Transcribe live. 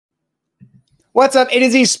What's up? A to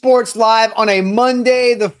Z Sports Live on a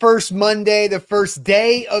Monday, the first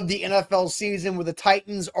day of the NFL season, where the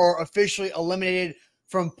Titans are officially eliminated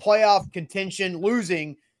from playoff contention,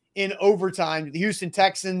 losing in overtime to the Houston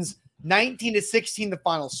Texans, 19-16 the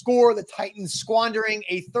final score. The Titans squandering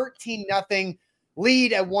a 13-0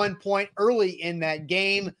 lead at one point early in that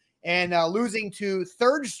game and losing to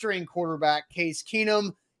third-string quarterback Case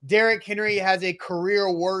Keenum. Derrick Henry has a career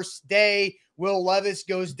worst day. Will Levis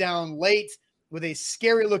goes down late with a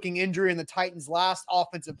scary-looking injury in the Titans' last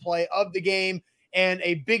offensive play of the game, and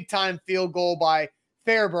a big-time field goal by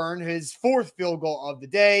Fairburn, his fourth field goal of the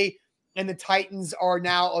day. And the Titans are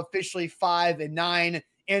now officially 5-9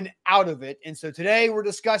 and out of it. And so today we're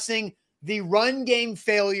discussing the run game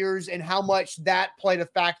failures and how much that played a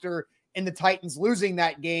factor in the Titans losing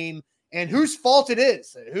that game and whose fault it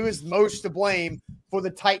is, who is most to blame for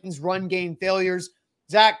the Titans' run game failures.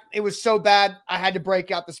 Zach, it was so bad, I had to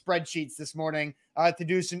break out the spreadsheets this morning to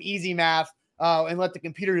do some easy math and let the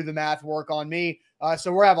computer do the math work on me.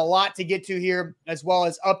 So we're have a lot to get to here, as well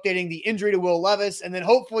as updating the injury to Will Levis. And then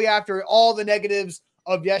hopefully after all the negatives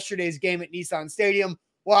of yesterday's game at Nissan Stadium,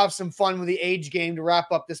 we'll have some fun with the age game to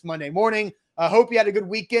wrap up this Monday morning. I hope you had a good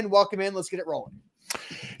weekend. Welcome in. Let's get it rolling.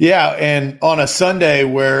 Yeah, and on a Sunday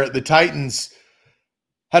where the Titans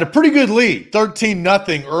had a pretty good lead,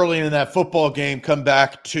 13-0 early in that football game, come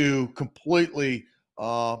back to completely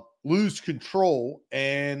lose control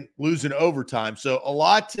and lose in overtime. So a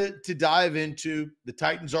lot to dive into. The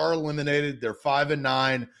Titans are eliminated. They're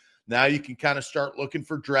 5-9. Now you can kind of start looking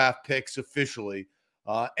for draft picks officially.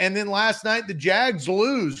 And then last night, the Jags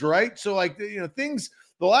lose, right? So, things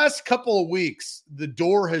the last couple of weeks, the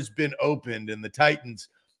door has been opened and the Titans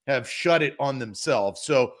have shut it on themselves.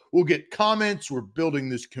 So we'll get comments. We're building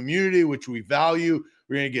this community, which we value.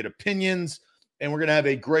 We're going to get opinions, and we're going to have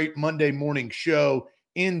a great Monday morning show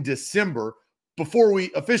in December. Before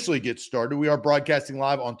we officially get started, we are broadcasting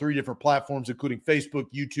live on 3 different platforms, including Facebook,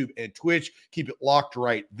 YouTube, and Twitch. Keep it locked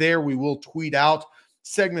right there. We will tweet out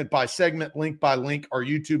segment by segment, link by link, our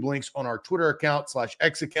YouTube links on our Twitter account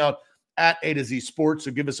 /X account at A to Z Sports.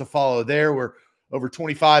 So give us a follow there. We're over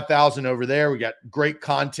 25,000 over there. We got great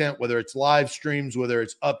content, whether it's live streams, whether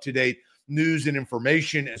it's up-to-date news and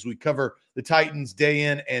information as we cover the Titans day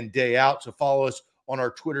in and day out. So follow us on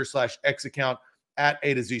our Twitter /X account at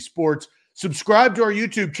A to Z Sports. Subscribe to our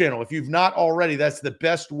YouTube channel. If you've not already, that's the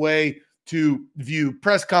best way to view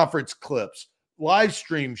press conference clips, live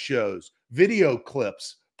stream shows, video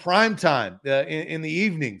clips, primetime in the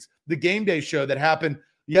evenings, the game day show that happened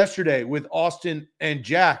yesterday with Austin and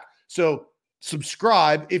Jack. So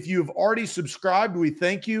subscribe. If you've already subscribed, we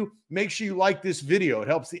thank you. Make sure you like this video. It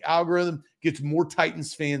helps the algorithm, gets more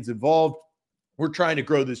Titans fans involved. We're trying to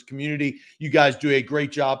grow this community. You guys do a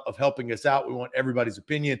great job of helping us out. We want everybody's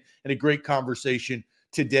opinion and a great conversation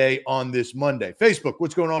today on this Monday. Facebook,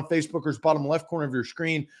 what's going on? Facebookers, bottom left corner of your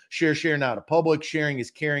screen. Share now to public. Sharing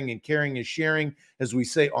is caring and caring is sharing, as we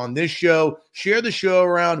say on this show. Share the show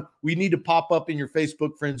around. We need to pop up in your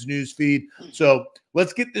Facebook friends news feed. So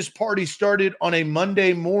let's get this party started on a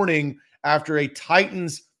Monday morning after a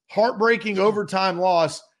Titans heartbreaking overtime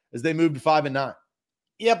loss as they move to 5-9.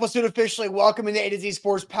 Yep, let's do it officially. Welcome into A to Z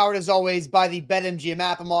Sports, powered as always by the BetMGM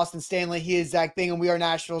app. I'm Austin Stanley. He is Zach Bingham. We are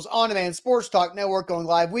Nashville's on-demand sports talk network, going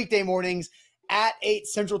live weekday mornings at 8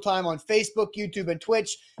 Central Time on Facebook, YouTube, and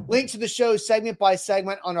Twitch. Links to the show segment by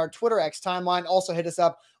segment on our Twitter X timeline. Also hit us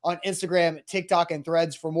up on Instagram, TikTok, and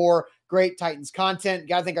Threads for more great Titans content.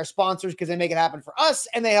 Got to thank our sponsors because they make it happen for us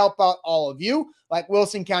and they help out all of you, like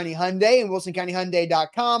Wilson County Hyundai and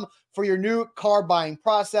WilsonCountyHyundai.com for your new car buying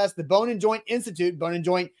process. The Bone and Joint Institute,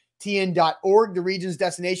 boneandjointtn.org, the region's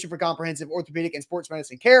destination for comprehensive orthopedic and sports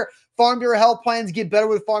medicine care. Farm Bureau Health Plans. Get better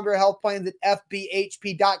with Farm Bureau Health Plans at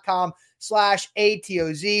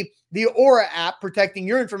fbhp.com/ATOZ. The Aura app, protecting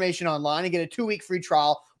your information online, and get a 2-week free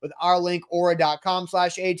trial with our link,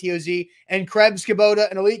 aura.com/ATOZ. And Krebs Kubota,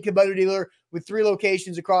 an elite Kubota dealer with 3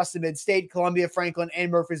 locations across the mid-state, Columbia, Franklin,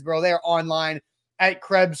 and Murfreesboro. They are online at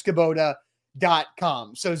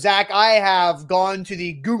KrebsKubota.com. So, Zach, I have gone to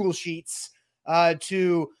the Google Sheets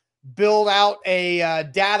to build out a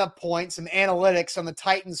data point, some analytics on the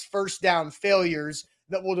Titans' first down failures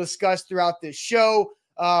that we'll discuss throughout this show.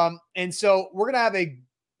 And so we're going to have a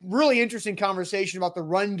really interesting conversation about the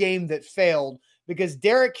run game that failed, because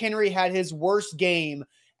Derrick Henry had his worst game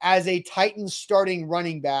as a Titans starting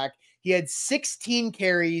running back. He had 16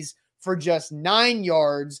 carries for just 9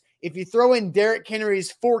 yards. If you throw in Derrick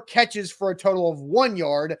Henry's 4 catches for a total of 1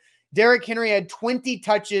 yard, Derrick Henry had 20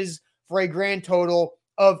 touches for a grand total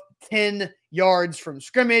of 10 yards from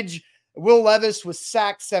scrimmage. Will Levis was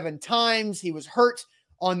sacked 7 times. He was hurt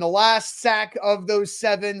on the last sack of those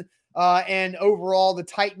 7. And overall, the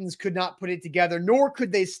Titans could not put it together, nor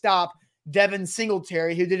could they stop Devin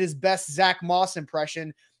Singletary, who did his best Zach Moss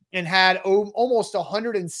impression and had almost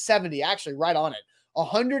 170, actually right on it,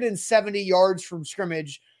 170 yards from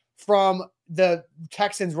scrimmage from the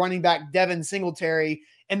Texans running back Devin Singletary.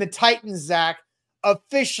 And the Titans, Zach,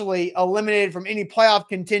 officially eliminated from any playoff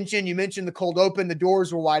contention. You mentioned the cold open. The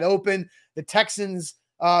doors were wide open. The Texans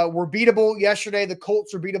were beatable yesterday. The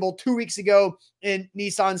Colts were beatable 2 weeks ago in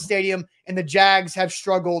Nissan Stadium. And the Jags have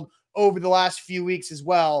struggled over the last few weeks as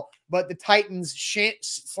well. But the Titans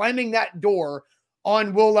slamming that door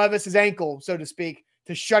on Will Levis's ankle, so to speak,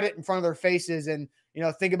 to shut it in front of their faces. And,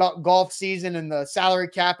 think about golf season and the salary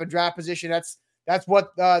cap and draft position. That's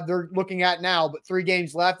what they're looking at now. But 3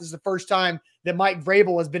 games left. This is the first time that Mike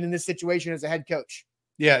Vrabel has been in this situation as a head coach.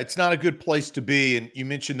 Yeah, it's not a good place to be. And you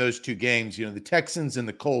mentioned those 2 games. The Texans and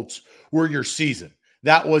the Colts were your season.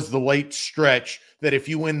 That was the late stretch that if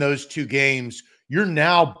you win those 2 games, you're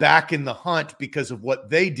now back in the hunt because of what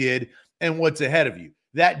they did and what's ahead of you.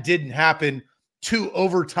 That didn't happen. 2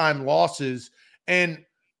 overtime losses. And,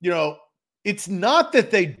 it's not that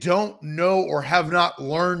they don't know or have not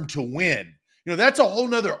learned to win. That's a whole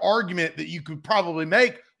nother argument that you could probably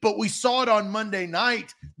make, but we saw it on Monday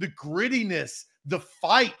night, the grittiness, the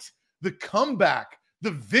fight, the comeback, the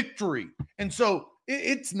victory. And so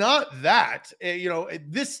it's not that,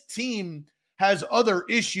 this team has other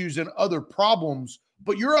issues and other problems,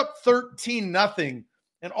 but you're up 13-0.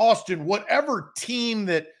 And Austin, whatever team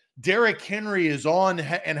that Derrick Henry is on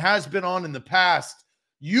and has been on in the past,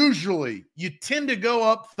 usually you tend to go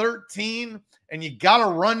up 13 and you got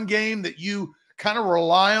a run game that you kind of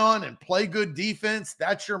rely on and play good defense.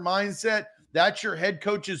 That's your mindset. That's your head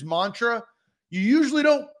coach's mantra. You usually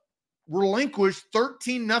don't relinquish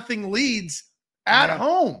 13-0 leads at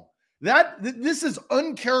home. This is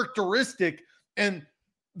uncharacteristic. And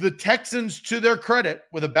the Texans, to their credit,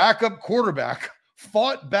 with a backup quarterback,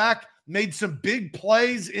 fought back, made some big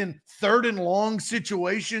plays in 3rd and long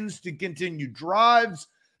situations to continue drives.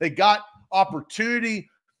 They got opportunity,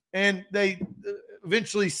 and they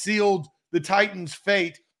eventually sealed the Titans'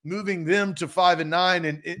 fate, moving them to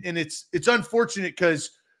 5-9. And it's unfortunate because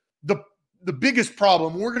the biggest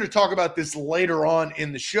problem, we're going to talk about this later on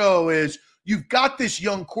in the show, is you've got this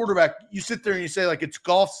young quarterback. You sit there and you say, like, it's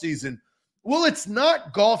golf season. Well, it's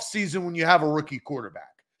not golf season when you have a rookie quarterback.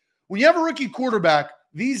 When you have a rookie quarterback,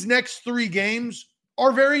 these next 3 games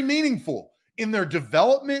are very meaningful in their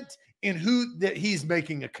development, in who that he's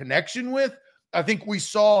making a connection with. I think we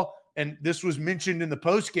saw, and this was mentioned in the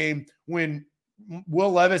postgame when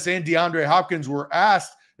Will Levis and DeAndre Hopkins were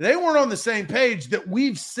asked, they weren't on the same page that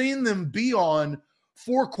we've seen them be on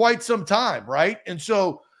for quite some time, right? And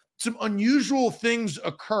so some unusual things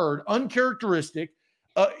occurred, uncharacteristic,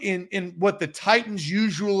 in what the Titans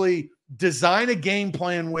usually design a game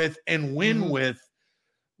plan with and win with.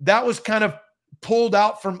 That was kind of pulled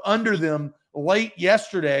out from under them late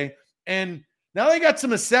yesterday. And now they got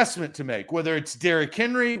some assessment to make, whether it's Derrick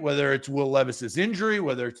Henry, whether it's Will Levis's injury,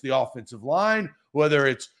 whether it's the offensive line, whether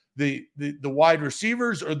it's the wide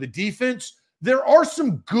receivers or the defense. There are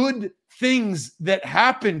some good things that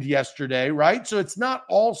happened yesterday, right? So it's not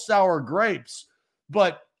all sour grapes,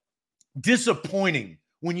 but disappointing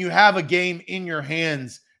when you have a game in your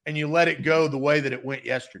hands and you let it go the way that it went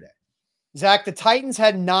yesterday. Zach, the Titans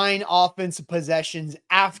had 9 offensive possessions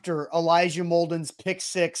after Elijah Molden's pick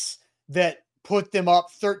 6 that put them up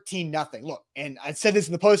 13-0. Look, and I said this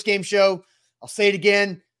in the postgame show, I'll say it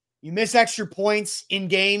again. You miss extra points in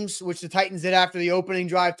games, which the Titans did after the opening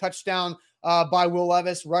drive touchdown by Will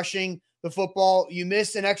Levis rushing the football. You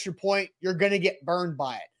miss an extra point, you're going to get burned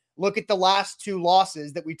by it. Look at the last 2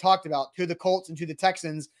 losses that we talked about, to the Colts and to the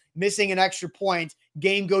Texans. Missing an extra point,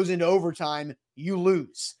 game goes into overtime, you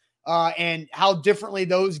lose. And how differently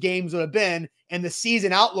those games would have been, and the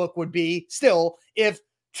season outlook would be still if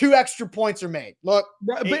 2 extra points are made. Look,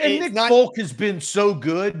 but Nick Folk has been so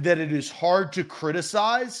good that it is hard to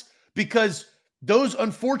criticize, because those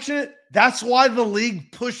unfortunate, that's why the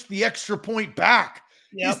league pushed the extra point back,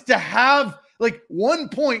 is to have like 1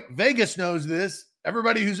 point. Vegas knows this.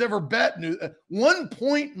 Everybody who's ever bet knew 1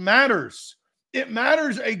 point matters. It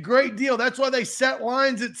matters a great deal. That's why they set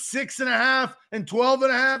lines at 6.5 and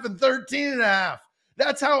 12.5 and 13.5.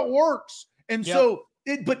 That's how it works. And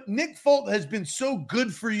but Nick Folk has been so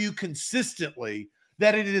good for you consistently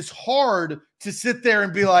that it is hard to sit there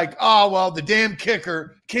and be like, oh, well, the damn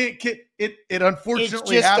kicker can't kick it. It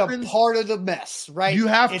unfortunately it's just happens. A part of the mess, right? You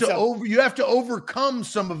have to overcome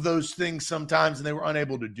some of those things sometimes, and they were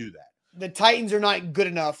unable to do that. The Titans are not good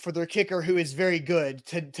enough for their kicker, who is very good,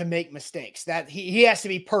 to make mistakes. That he has to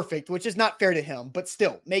be perfect, which is not fair to him, but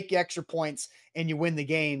still make extra points and you win the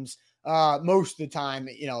games. Most of the time,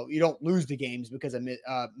 you don't lose the games because of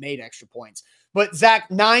made extra points. But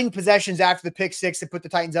Zach, 9 possessions after the pick six that put the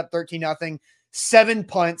Titans up 13-0, 7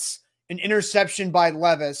 punts, an interception by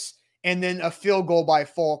Levis, and then a field goal by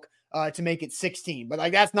Folk to make it 16.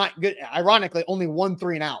 But that's not good. Ironically, only 1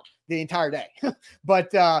 3-and-out the entire day.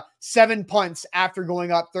 But 7 punts after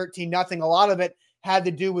going up 13-0. A lot of it had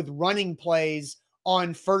to do with running plays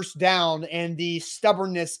on first down and the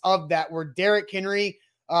stubbornness of that, where Derrick Henry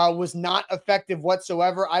was not effective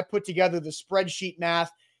whatsoever. I put together the spreadsheet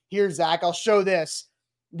math here, Zach. I'll show this.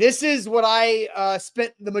 This is what I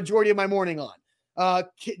spent the majority of my morning on.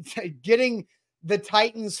 Getting the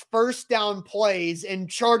Titans' first down plays and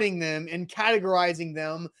charting them and categorizing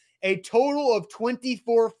them. A total of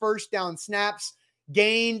 24 first down snaps,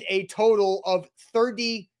 gained a total of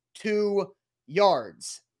 32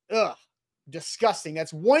 yards. Ugh, disgusting.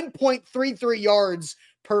 That's 1.33 yards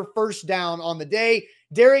per first down on the day.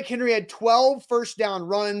 Derrick Henry had 12 first down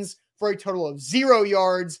runs for a total of 0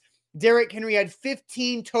 yards. Derrick Henry had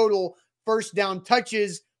 15 total first down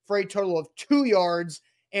touches for a total of 2 yards,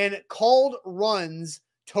 and called runs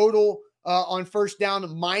total on first down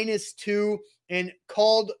 -2, and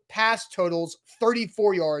called pass totals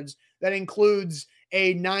 34 yards. That includes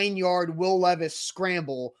a 9-yard Will Levis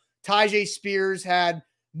scramble. Tyjae Spears had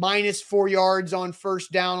 -4 yards on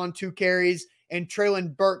first down on 2 carries, and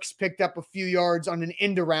Treylon Burks picked up a few yards on an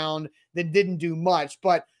end around that didn't do much.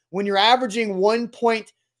 But when you're averaging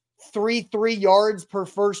 1.33 yards per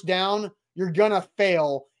first down, you're going to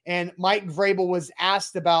fail. And Mike Vrabel was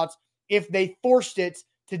asked about if they forced it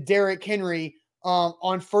to Derrick Henry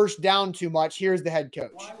on first down too much. Here's the head coach.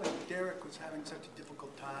 Why, when Derrick was having such a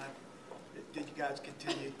difficult time, did you guys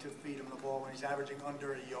continue to feed him the ball when he's averaging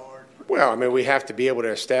under a yard? Well, I mean, we have to be able to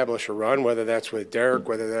establish a run, whether that's with Derrick,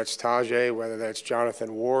 whether that's Tyjae, whether that's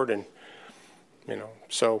Jonathan Ward. And,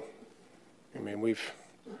 so, I mean, we've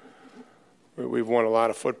won a lot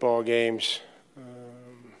of football games,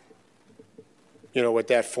 with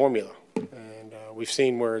that formula. And we've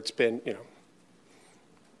seen where it's been,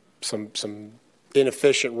 some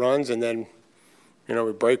inefficient runs, and then,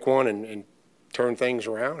 we break one and turn things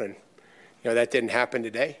around. And, that didn't happen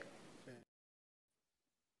today.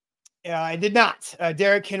 It did not.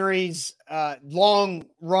 Derrick Henry's long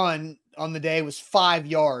run on the day was 5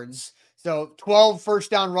 yards. So 12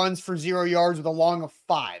 first down runs for 0 yards with a long of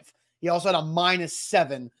 5. He also had a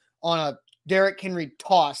 -7 on a Derrick Henry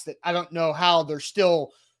toss that I don't know how they're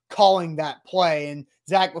still calling that play. And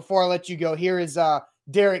Zach, before I let you go, here is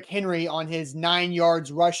Derrick Henry on his 9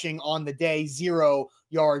 yards rushing on the day, 0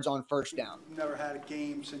 yards on first down. You've never had a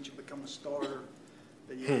game since you become a starter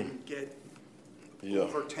that you didn't get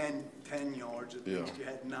over 10 yards. At least you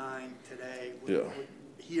had 9 today.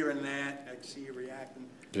 Hearing that, I see you reacting.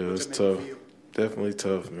 Yeah, it's tough. Definitely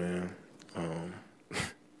tough, man.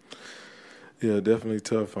 Definitely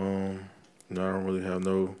tough. I don't really have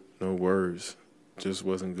no words. Just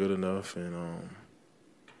wasn't good enough, and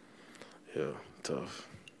tough.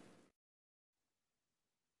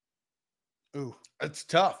 Ooh, it's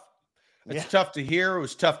tough. It's tough to hear. It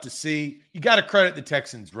was tough to see. You got to credit the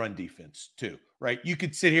Texans' run defense too, right? You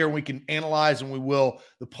could sit here and we can analyze, and we will,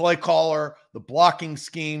 the play caller, the blocking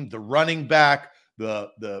scheme, the running back,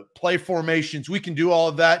 the play formations. We can do all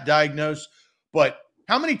of that, diagnose. But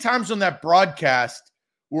how many times on that broadcast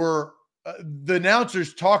were the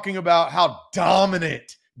announcers talking about how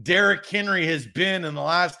dominant Derrick Henry has been in the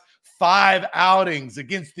last 5 outings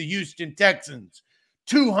against the Houston Texans?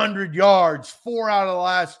 200 yards, 4 out of the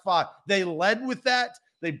last 5. They led with that.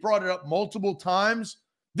 They brought it up multiple times.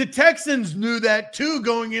 The Texans knew that too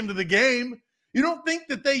going into the game. You don't think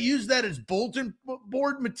that they use that as bulletin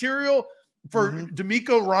board material for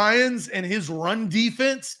D'Amico Ryans and his run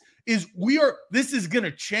defense? This is going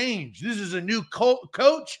to change. This is a new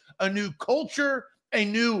coach, a new culture, a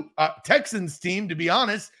new Texans team, to be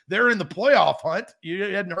honest. They're in the playoff hunt. You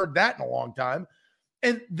hadn't heard that in a long time.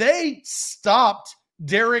 And they stopped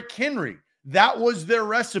Derrick Henry. That was their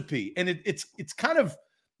recipe. And it's kind of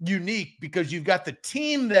unique because you've got the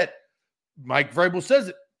team that Mike Vrabel says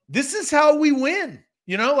it. This is how we win.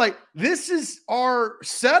 This is our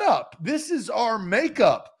setup. This is our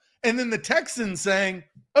makeup. And then the Texans saying,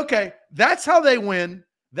 okay, that's how they win.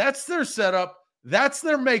 That's their setup. That's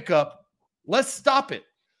their makeup. Let's stop it.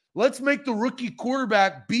 Let's make the rookie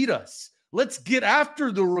quarterback beat us. Let's get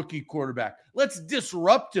after the rookie quarterback. Let's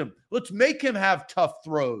disrupt him. Let's make him have tough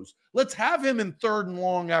throws. Let's have him in 3rd and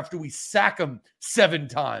long after we sack him 7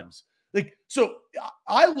 times. Like, so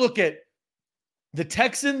I look at the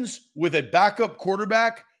Texans with a backup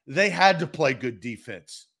quarterback. They had to play good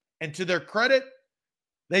defense. And to their credit,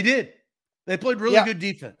 they did. They played really good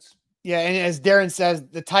defense. Yeah, and as Darren says,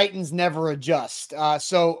 the Titans never adjust.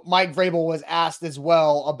 So Mike Vrabel was asked as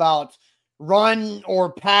well about run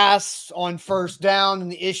or pass on first down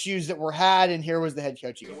and the issues that were had, and here was the head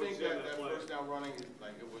coach. Do you think that first down running,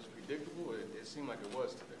 like, it was predictable? It seemed like it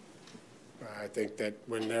was today. I think that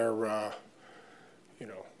when they're,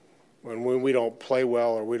 when we don't play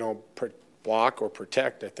well or we don't block or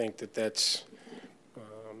protect, I think that's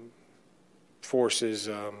forces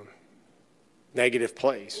negative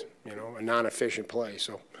plays, a non-efficient play.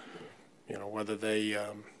 So, whether they,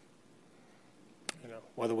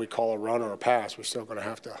 whether we call a run or a pass, we're still going to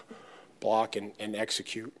have to block and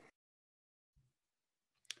execute.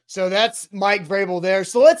 So that's Mike Vrabel there.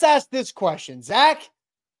 So let's ask this question. Zach,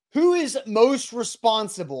 who is most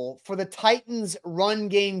responsible for the Titans' run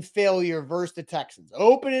game failure versus the Texans?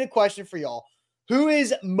 Open-ended question for y'all. Who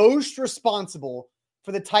is most responsible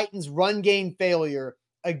for the Titans' run game failure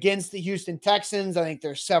against the Houston Texans? I think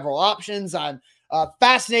there's several options. I'm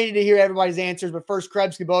fascinated to hear everybody's answers, but first,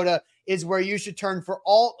 Krebs Kubota is where you should turn for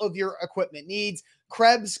all of your equipment needs.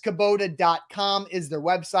 KrebsKubota.com is their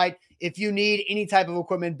website. If you need any type of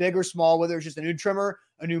equipment, big or small, whether it's just a new trimmer,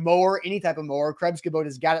 a new mower, any type of mower, Krebs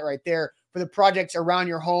Kubota's got it right there for the projects around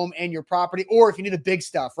your home and your property. Or if you need the big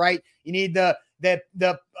stuff, right? You need the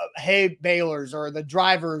hay balers or the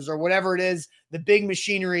drivers or whatever it is, the big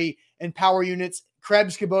machinery and power units.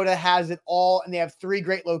 Krebs Kubota has it all, and they have 3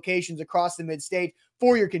 great locations across the mid-state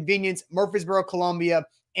for your convenience: Murfreesboro, Columbia,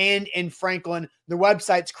 and in Franklin. Their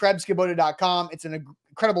website's KrebsKubota.com. It's an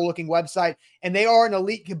incredible-looking website, and they are an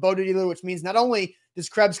elite Kubota dealer, which means not only does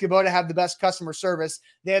Krebs Kubota have the best customer service,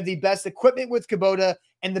 they have the best equipment with Kubota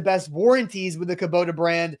and the best warranties with the Kubota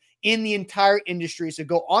brand in the entire industry. So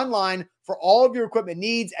go online for all of your equipment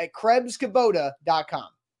needs at KrebsKubota.com.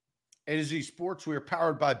 A to Z Sports, we are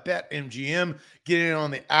powered by BetMGM. Get in on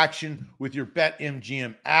the action with your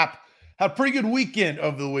BetMGM app. Had a pretty good weekend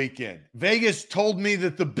over the weekend. Vegas told me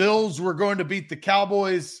that the Bills were going to beat the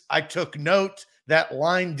Cowboys. I took note. That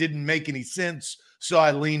line didn't make any sense, so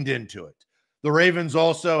I leaned into it. The Ravens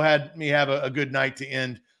also had me have a good night to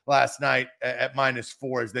end last night at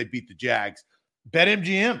 -4 as they beat the Jags.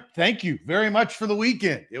 BetMGM, thank you very much for the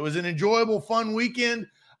weekend. It was an enjoyable, fun weekend.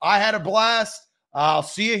 I had a blast. I'll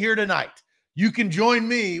see you here tonight. You can join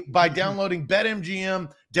me by downloading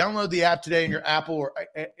BetMGM. Download the app today in your Apple or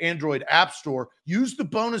Android app store. Use the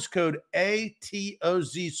bonus code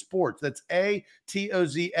ATOZ Sports. That's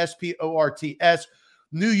ATOZ SPORTS.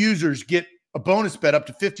 New users get a bonus bet up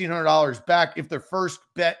to $1,500 back if their first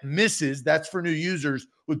bet misses. That's for new users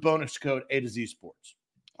with bonus code A to Z Sports.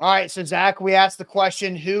 All right, so Zach, we asked the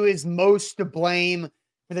question, who is most to blame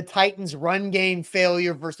for the Titans' run game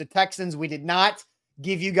failure versus the Texans? We did not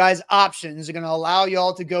give you guys options. They're going to allow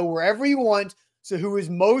y'all to go wherever you want. So who is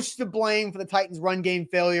most to blame for the Titans' run game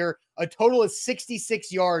failure? A total of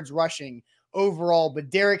 66 yards rushing overall, but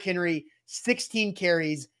Derrick Henry, 16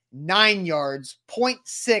 carries, 9 yards,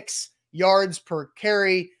 0.6 yards per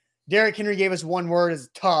carry. Derrick Henry gave us one word as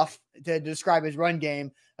tough to describe his run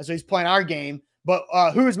game. So he's playing our game. But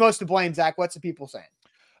who is most to blame, Zach? What's the people saying?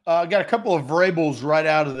 Got a couple of Vrabels right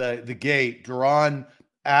out of the gate. Duran,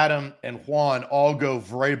 Adam, and Juan all go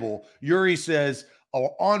Vrabel. Yuri says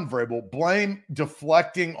on Vrabel, blame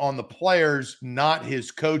deflecting on the players, not his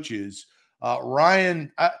coaches.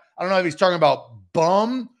 Ryan, I don't know if he's talking about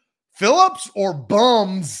bum Phillips or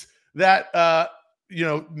bums that,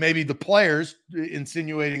 maybe the players,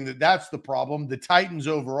 insinuating that that's the problem. The Titans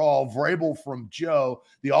overall, Vrabel from Joe,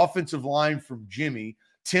 the offensive line from Jimmy.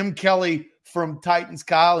 Tim Kelly from Titans,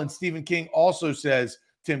 Kyle, and Stephen King also says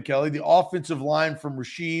Tim Kelly. The offensive line from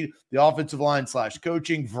Rashid, the offensive line /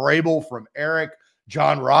 coaching. Vrabel from Eric.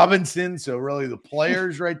 John Robinson. So really the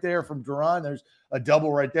players right there from Duran. There's a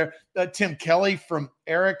double right there. Tim Kelly from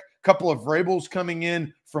Eric. A couple of Vrabels coming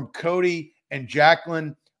in from Cody and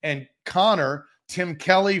Jacqueline and Connor. Tim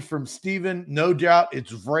Kelly from Steven. No doubt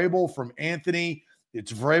it's Vrabel from Anthony.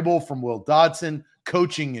 It's Vrabel from Will Dodson.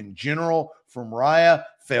 Coaching in general from Raya.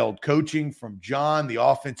 Failed coaching from John. The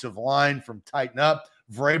offensive line from Tighten Up.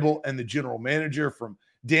 Vrabel and the general manager from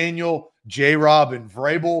Daniel. J-Rob and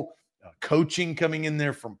Vrabel. Coaching coming in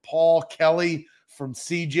there from Paul. Kelly from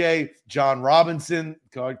CJ. John Robinson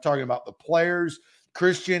talking about the players.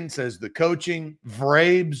 Christian says the coaching.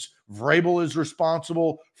 Vrabel is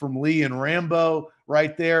responsible from Lee and Rambo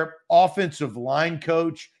right there. Offensive line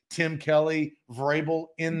coach, Tim Kelly, Vrabel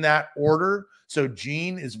in that order. So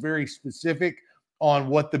Gene is very specific on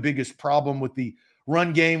what the biggest problem with the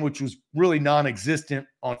run game, which was really non-existent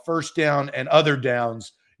on first down and other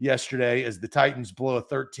downs yesterday as the Titans blow a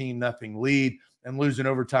 13-0 lead and lose in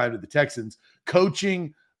overtime to the Texans.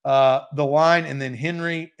 Coaching the line, and then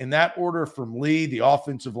Henry in that order from Lee, the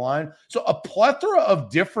offensive line. So a plethora of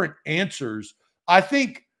different answers. I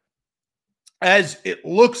think, as it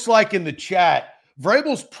looks like in the chat,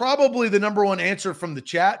 Vrabel's probably the number one answer from the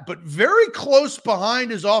chat, but very close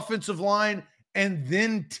behind his offensive line and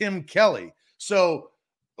then Tim Kelly. So,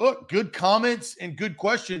 look, good comments and good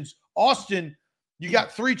questions. Austin, you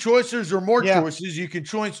got 3 choices or more choices. You can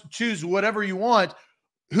choose whatever you want.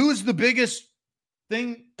 Who's the biggest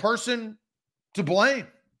person to blame?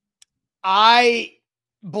 I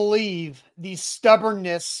believe the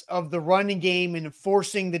stubbornness of the running game and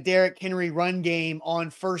forcing the Derrick Henry run game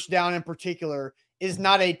on first down in particular is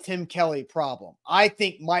not a Tim Kelly problem. I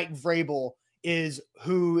think Mike Vrabel is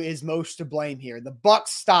who is most to blame here. The buck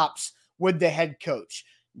stops with the head coach.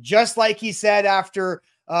 Just like he said after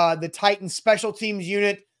the Titans special teams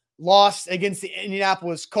unit lost against the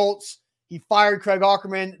Indianapolis Colts, he fired Craig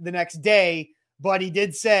Aukerman the next day, but he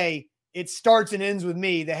did say it starts and ends with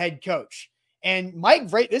me, the head coach. And Mike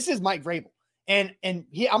Vrabel, this is Mike Vrabel. And I'm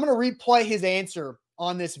going to replay his answer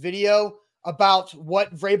on this video about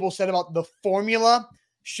what Vrabel said about the formula.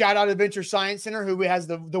 Shout out to Adventure Science Center, who has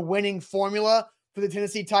the winning formula for the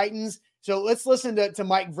Tennessee Titans. So let's listen to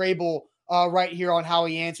Mike Vrabel right here on how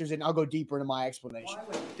he answers it, and I'll go deeper into my explanation. Why,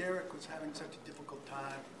 when Derrick was having such a difficult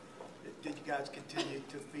time, did you guys continue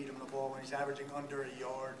to feed him the ball when he's averaging under a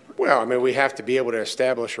yard? Well, I mean, we have to be able to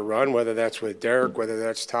establish a run, whether that's with Derrick, whether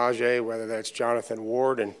that's Tajay, whether that's Jonathan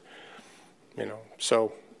Ward, and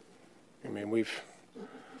so, I mean, we've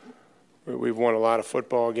won a lot of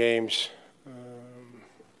football games,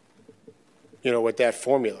 with that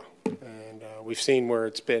formula, and we've seen where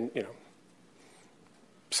it's been,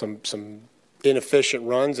 some inefficient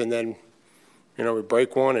runs, and then, we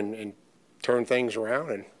break one and turn things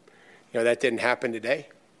around, and that didn't happen today.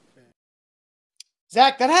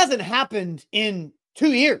 Zach, that hasn't happened in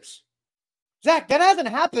 2 years. Zach, that hasn't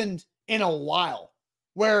happened in a while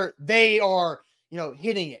where they are,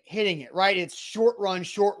 hitting it, right? It's short run,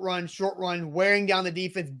 wearing down the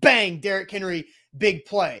defense. Bang, Derrick Henry, big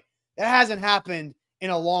play. That hasn't happened in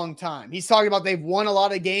a long time. He's talking about they've won a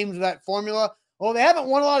lot of games with that formula. Well, they haven't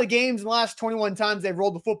won a lot of games in the last 21 times they've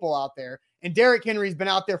rolled the football out there, and Derrick Henry's been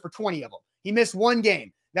out there for 20 of them. He missed one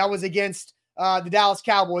game. That was against the Dallas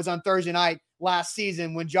Cowboys on Thursday night last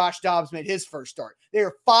season when Josh Dobbs made his first start. They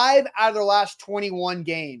are 5 out of their last 21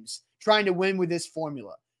 games trying to win with this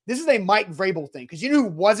formula. This is a Mike Vrabel thing, because you know who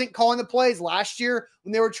wasn't calling the plays last year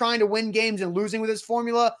when they were trying to win games and losing with this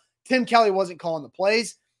formula? Tim Kelly wasn't calling the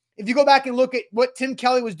plays. If you go back and look at what Tim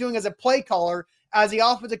Kelly was doing as a play caller, as the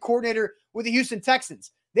offensive coordinator with the Houston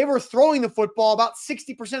Texans, they were throwing the football about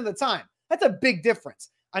 60% of the time. That's a big difference.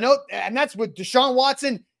 I know, and that's with Deshaun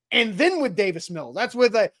Watson and then with Davis Mills. That's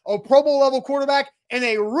with a Pro Bowl level quarterback and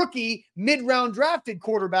a rookie mid-round drafted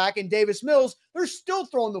quarterback in Davis Mills. They're still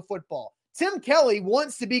throwing the football. Tim Kelly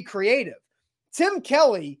wants to be creative. Tim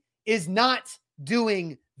Kelly is not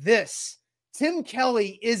doing this. Tim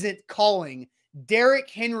Kelly isn't calling Derrick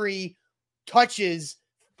Henry touches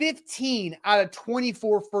 15 out of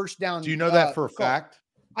 24 first down. Do you know that for a fact?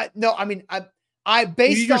 I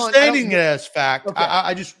based You're on stating it as fact. Okay.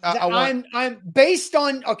 I'm based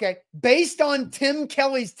on Tim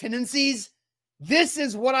Kelly's tendencies. This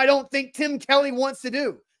is what I don't think Tim Kelly wants to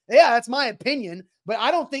do. Yeah, that's my opinion, but I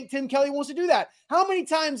don't think Tim Kelly wants to do that. How many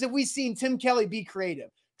times have we seen Tim Kelly be creative?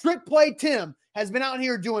 Trick play Tim has been out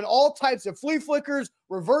here doing all types of flea flickers,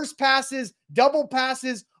 reverse passes, double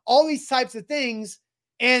passes, all these types of things,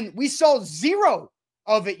 and we saw zero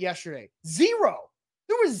of it yesterday. Zero.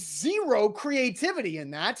 There was zero creativity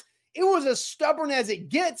in that. It was as stubborn as it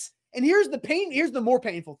gets. And here's the more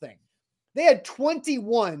painful thing. They had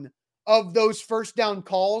 21 of those first down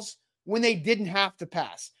calls when they didn't have to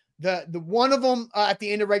pass. The one of them at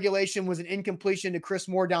the end of regulation was an incompletion to Chris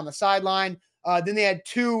Moore down the sideline. Then they had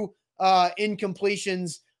 2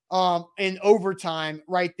 incompletions in overtime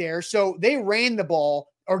right there. So they ran the ball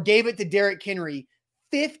or gave it to Derrick Henry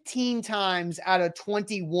 15 times out of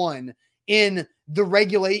 21 in the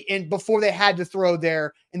regulate before they had to throw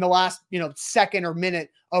there in the last, second or minute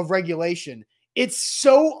of regulation. It's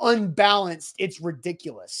so unbalanced. It's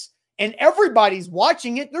ridiculous. And everybody's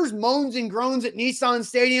watching it. There's moans and groans at Nissan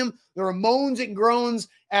Stadium. There are moans and groans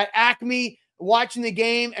at Acme watching the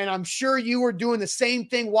game. And I'm sure you were doing the same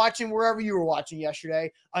thing watching wherever you were watching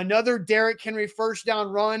yesterday. Another Derrick Henry first down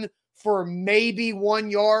run for maybe 1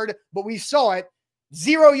 yard, but we saw it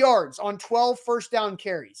 0 yards on 12 first down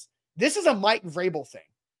carries. This is a Mike Vrabel thing.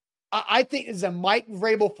 I think it's a Mike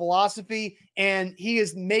Vrabel philosophy, and he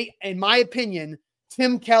is in my opinion,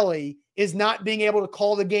 Tim Kelly is not being able to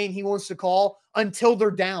call the game he wants to call until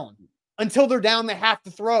they're down. Until they're down, they have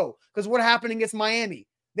to throw. Because what happened against Miami?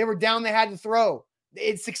 They were down, they had to throw.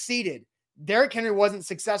 It succeeded. Derrick Henry wasn't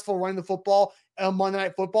successful running the football on Monday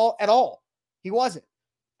Night Football at all. He wasn't.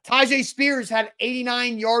 Tajay Spears had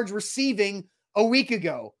 89 yards receiving a week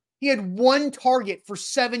ago. He had one target for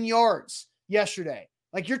 7 yards yesterday.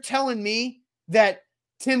 Like, you're telling me that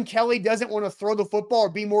Tim Kelly doesn't want to throw the football or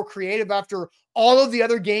be more creative after all of the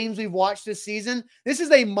other games we've watched this season? This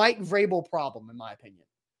is a Mike Vrabel problem, in my opinion.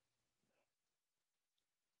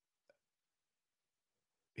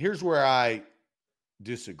 Here's where I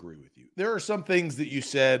disagree with you. There are some things that you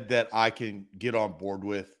said that I can get on board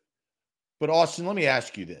with. But Austin, let me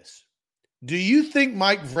ask you this. Do you think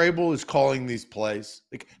Mike Vrabel is calling these plays?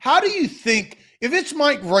 Like, how do you think, if it's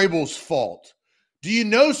Mike Vrabel's fault, do you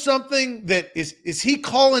know something that is he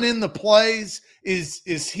calling in the plays?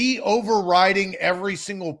 Is he overriding every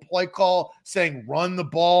single play call saying, run the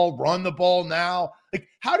ball now? Like,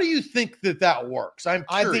 how do you think that works? I'm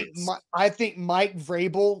curious. I think Mike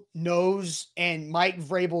Vrabel knows, and Mike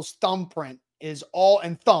Vrabel's thumbprint is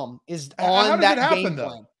on that game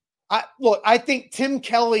plan. I think Tim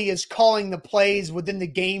Kelly is calling the plays within the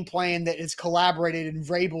game plan that is collaborated, and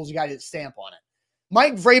Vrabel's got his stamp on it.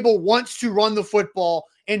 Mike Vrabel wants to run the football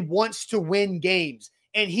and wants to win games,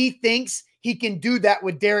 and he thinks he can do that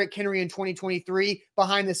with Derrick Henry in 2023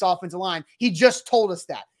 behind this offensive line. He just told us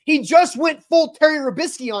that. He just went full Terry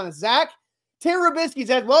Robisky on us, Zach. Terry Robisky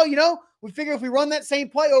said, well, we figure if we run that same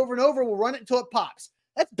play over and over, we'll run it until it pops.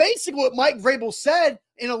 That's basically what Mike Vrabel said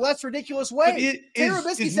in a less ridiculous way.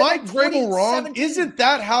 Is Mike Vrabel wrong? Isn't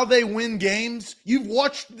that how they win games? You've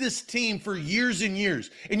watched this team for years and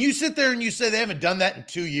years, and you sit there and you say they haven't done that in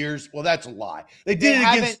 2 years. Well, that's a lie. They did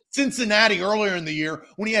it against Cincinnati earlier in the year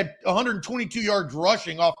when he had 122 yards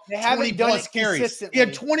rushing off 20-plus carries. He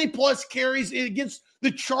had 20-plus carries against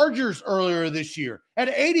the Chargers earlier this year at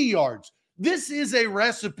 80 yards. This is a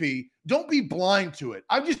recipe. Don't be blind to it.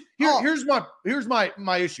 Here's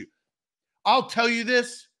my issue. I'll tell you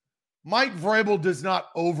this. Mike Vrabel does not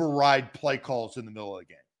override play calls in the middle of the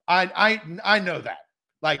game. I know that.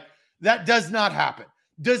 Like, that does not happen.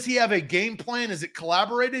 Does he have a game plan? Is it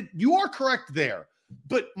collaborated? You are correct there.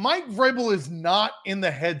 But Mike Vrabel is not in the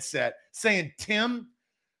headset saying, Tim,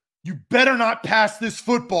 you better not pass this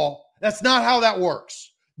football. That's not how that works.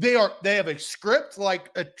 They have a script like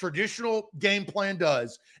a traditional game plan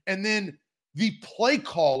does, and then the play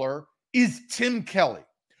caller is Tim Kelly.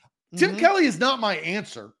 Mm-hmm. Tim Kelly is not my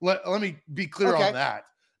answer. Let me be clear on that.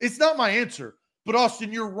 It's not my answer. But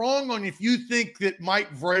Austin, you're wrong on if you think that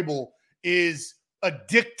Mike Vrabel is a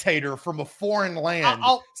dictator from a foreign land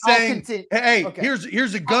saying, hey,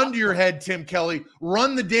 here's a gun to your head, Tim Kelly.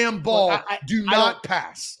 Run the damn ball. Do not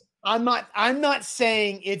pass. I'm not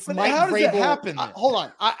saying it's but Mike how does Vrabel. It happen Hold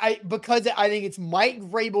on. Because I think it's Mike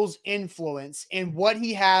Vrabel's influence and what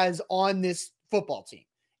he has on this football team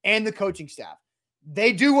and the coaching staff.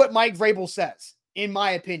 They do what Mike Vrabel says, in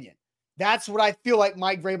my opinion. That's what I feel like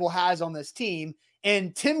Mike Vrabel has on this team.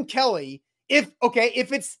 And Tim Kelly, if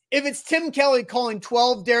it's Tim Kelly calling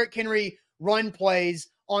 12 Derrick Henry run plays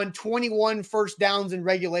on 21 first downs in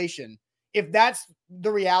regulation, if that's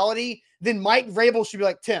the reality, then Mike Vrabel should be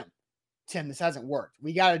like, Tim, this hasn't worked.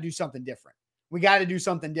 We got to do something different.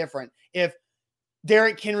 If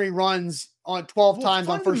Derrick Henry runs on 12 times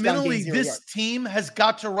on first down, this team has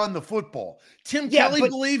got to run the football. Tim Kelly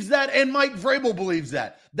believes that, and Mike Vrabel believes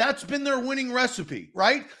that. That's been their winning recipe,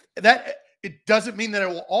 right? That it doesn't mean that it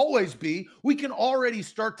will always be. We can already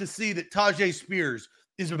start to see that Tajay Spears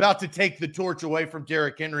is about to take the torch away from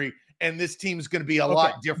Derrick Henry, and this team is going to be a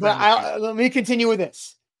lot different. Let me continue with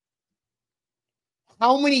this.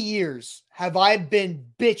 How many years have I been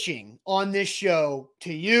bitching on this show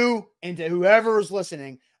to you and to whoever is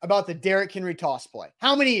listening about the Derrick Henry toss play?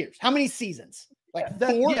 How many years? How many seasons? Like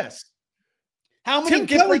 4? Yes. How many Tim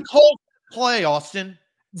Kelly called play, Austin?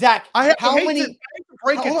 Zach, I hate to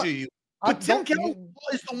break it to you, but Tim Kelly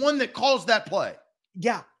is the one that calls that play.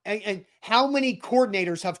 Yeah. And how many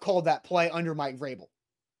coordinators have called that play under Mike Vrabel?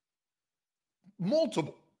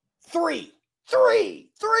 Multiple. 3.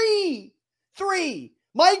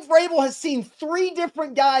 Mike Vrabel has seen 3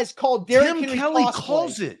 different guys call Derrick Henry. Tim Kelly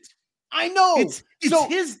calls it. I know. It's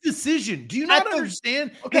his decision. Do you not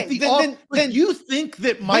understand? Then you think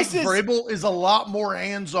that Mike Vrabel is a lot more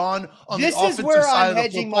hands-on on the offensive side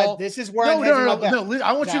of the football? This is where I'm hedging my bet. No,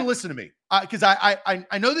 I want you to listen to me because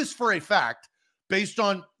I know this for a fact based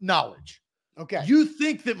on knowledge. Okay. You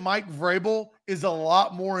think that Mike Vrabel is a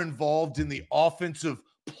lot more involved in the offensive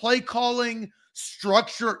play calling,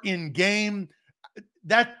 structure in game,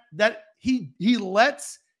 that he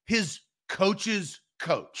lets his coaches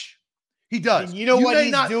coach. He does. And you know what may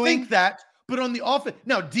he's not doing? think that, but on the offense,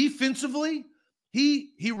 now defensively,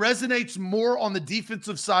 he resonates more on the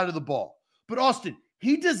defensive side of the ball. But Austin,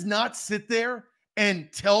 he does not sit there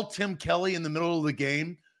and tell Tim Kelly in the middle of the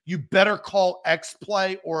game, you better call X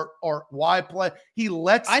play or Y play. He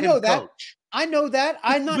lets him coach. I know that.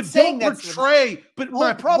 I'm not but saying don't that's portray. But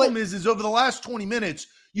my problem is over the last 20 minutes,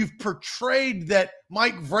 you've portrayed that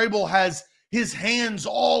Mike Vrabel has his hands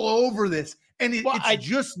all over this, and it's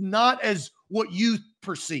just not as what you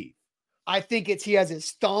perceive. I think he has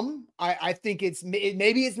his thumb. I think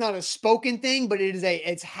maybe it's not a spoken thing, but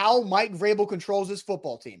it's how Mike Vrabel controls his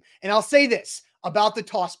football team. And I'll say this about the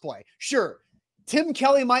toss play. Sure, Tim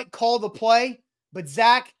Kelly might call the play, but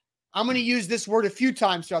Zach, I'm going to use this word a few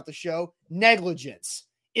times throughout the show, negligence.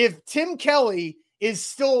 If Tim Kelly is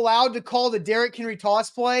still allowed to call the Derrick Henry toss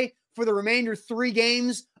play for the remainder 3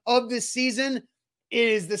 games of this season, it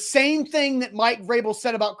is the same thing that Mike Vrabel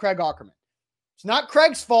said about Craig Aukerman. It's not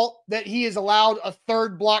Craig's fault that he has allowed a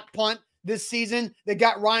 3rd block punt this season that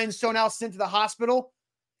got Ryan Stonehouse sent to the hospital.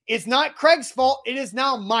 It's not Craig's fault. It is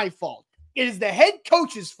now my fault. It is the head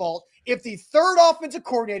coach's fault if the 3rd offensive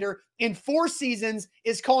coordinator in 4 seasons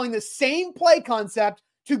is calling the same play concept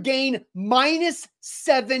to gain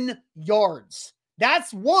 -7 yards.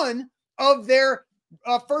 That's one of their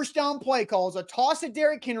first down play calls, a toss at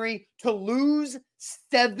Derrick Henry to lose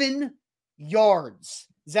 7 yards.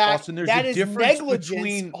 Zach, Austin, there's that a is difference negligence.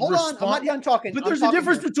 between Hold on, I'm not done talking. But there's a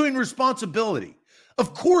difference between responsibility.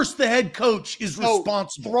 Of course, the head coach is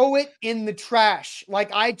responsible. Throw it in the trash,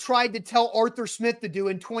 like I tried to tell Arthur Smith to do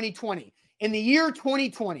in 2020. In the year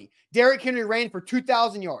 2020, Derrick Henry ran for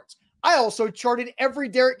 2,000 yards. I also charted every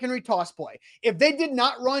Derrick Henry toss play. If they did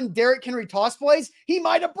not run Derrick Henry toss plays, he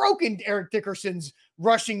might have broken Eric Dickerson's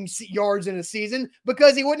rushing yards in a season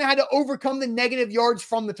because he wouldn't have had to overcome the negative yards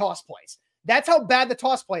from the toss plays. That's how bad the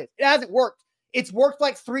toss play is. It hasn't worked. It's worked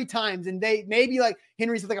like 3 times, and maybe like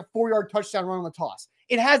Henry's like a 4-yard touchdown run on the toss.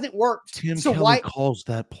 It hasn't worked. Tim Kelly calls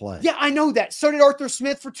that play. Yeah, I know that. So did Arthur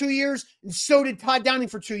Smith for 2 years, and so did Todd Downing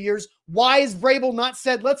for 2 years. Why has Vrabel not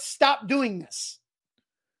said, let's stop doing this?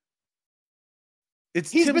 It's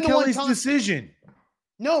Tim Kelly's decision.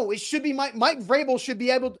 No, it should be Mike Vrabel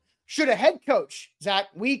should a head coach, Zach,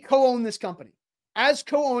 we co-own this company. As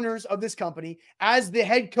co-owners of this company, as the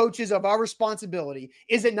head coaches of our responsibility,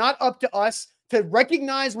 is it not up to us to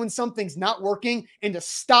recognize when something's not working and to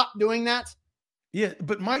stop doing that? Yeah,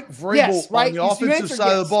 but Mike Vrabel on the offensive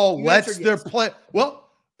side of the ball lets their play. Well,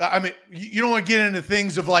 I mean, you don't want to get into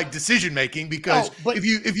things of like decision making because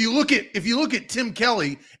if you look at Tim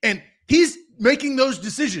Kelly and he's making those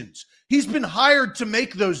decisions, he's been hired to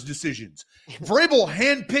make those decisions. Vrabel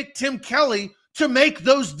handpicked Tim Kelly to make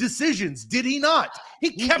those decisions, did he not?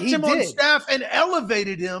 He kept him on staff and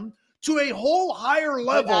elevated him to a whole higher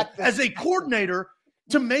level as a coordinator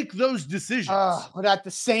to make those decisions. But at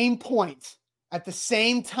the same point, at the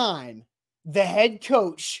same time, the head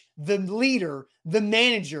coach, the leader, the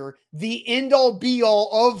manager, the end-all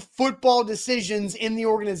be-all of football decisions in the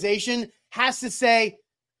organization has to say,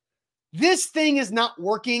 this thing is not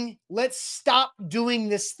working. Let's stop doing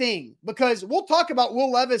this thing, because we'll talk about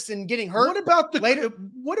Will Levis and getting hurt. What about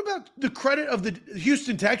the credit of the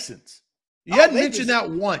Houston Texans? You hadn't mentioned that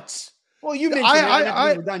once. Well, you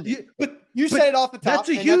mentioned it. But you said it off the top. That's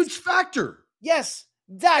a huge factor. Yes.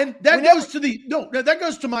 That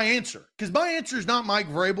goes to my answer, because my answer is not Mike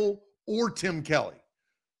Vrabel or Tim Kelly.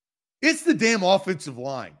 It's the damn offensive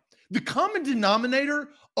line. The common denominator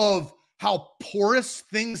of how porous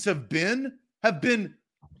things have been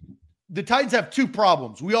the Titans have 2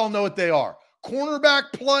 problems. We all know what they are: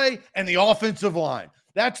 cornerback play and the offensive line.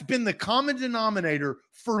 That's been the common denominator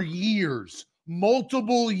for years,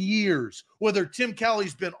 multiple years, whether Tim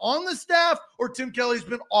Kelly's been on the staff or Tim Kelly's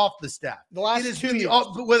been off the staff. The last 2 years.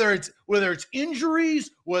 Whether it's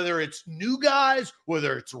injuries, whether it's new guys,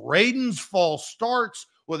 whether it's Raden's false starts,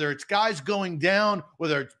 whether it's guys going down,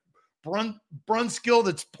 whether it's Brunskill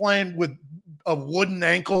that's playing with a wooden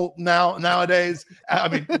ankle nowadays. I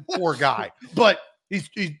mean, poor guy, but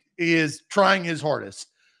he is trying his hardest.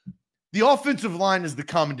 The offensive line is the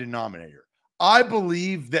common denominator. I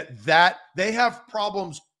believe that they have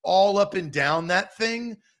problems all up and down that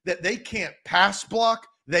thing, that they can't pass block,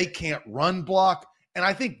 they can't run block, and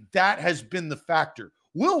I think that has been the factor.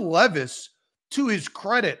 Will Levis, to his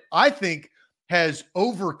credit, I think has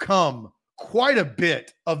overcome quite a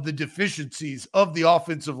bit of the deficiencies of the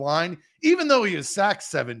offensive line, even though he is sacked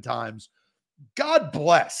 7 times. God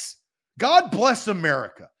bless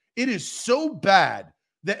America. It is so bad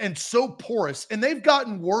and so porous, and they've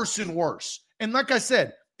gotten worse and worse. And like I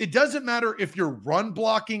said, it doesn't matter if you're run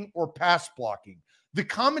blocking or pass blocking. The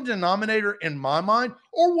common denominator in my mind,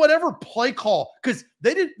 or whatever play call, because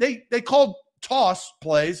they called toss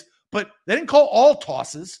plays, but they didn't call all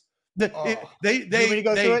tosses. They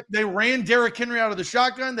ran Derrick Henry out of the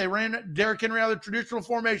shotgun. They ran Derrick Henry out of the traditional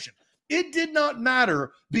formation. It did not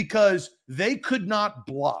matter because they could not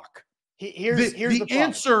block. Here's the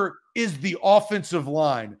answer is the offensive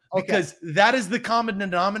line, because that is the common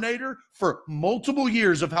denominator for multiple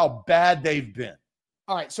years of how bad they've been.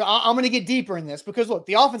 All right, so I'm going to get deeper in this because, look,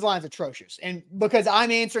 the offensive line is atrocious. And because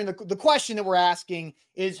I'm answering the question that we're asking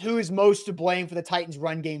is who is most to blame for the Titans'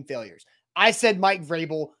 run game failures. I said Mike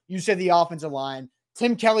Vrabel. You said the offensive line.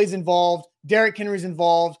 Tim Kelly's involved. Derrick Henry's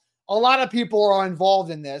involved. A lot of people are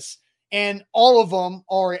involved in this, and all of them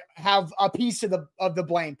have a piece of the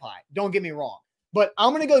blame pie. Don't get me wrong. But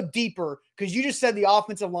I'm going to go deeper because you just said the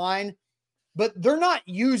offensive line, but they're not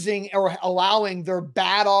using or allowing their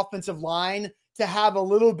bad offensive line to have a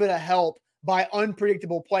little bit of help by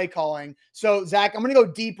unpredictable play calling. So, Zach, I'm going to go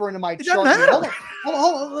deeper into my chart. Hold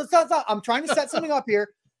on. Let's stop. I'm trying to set something up here.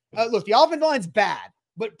 Look, the offensive line's bad,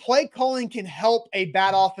 but play calling can help a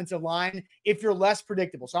bad offensive line if you're less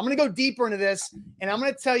predictable. So I'm going to go deeper into this, and I'm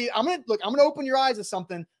going to tell you, I'm going to open your eyes to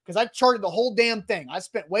something because I charted the whole damn thing. I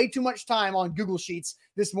spent way too much time on Google Sheets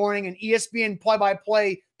this morning and ESPN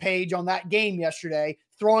play-by-play page on that game yesterday,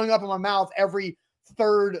 throwing up in my mouth every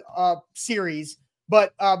third series.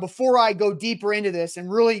 But before I go deeper into this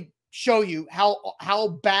and really show you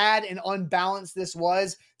how bad and unbalanced this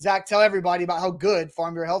was, Zach, tell everybody about how good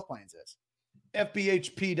Farm Bureau Health Plans is.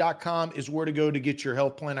 FBHP.com is where to go to get your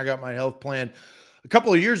health plan. I got my health plan a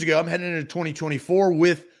couple of years ago. I'm heading into 2024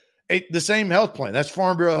 with the same health plan. That's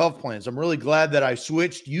Farm Bureau Health Plans. I'm really glad that I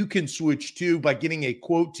switched. You can switch too by getting a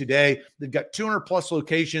quote today. They've got 200 plus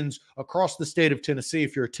locations across the state of Tennessee.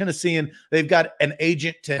 If you're a Tennessean, they've got an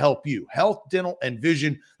agent to help you. Health, dental, and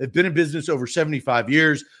vision. They've been in business over 75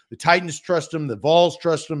 years. The Titans trust them. The Vols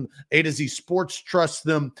trust them. A to Z Sports trusts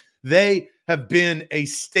them. They have been a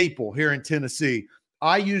staple here in Tennessee.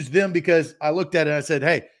 I used them because I looked at it and I said,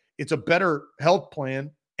 hey, it's a better health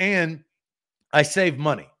plan and I save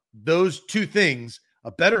money. Those two things,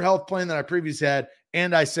 a better health plan than I previously had,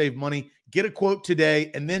 and I save money. Get a quote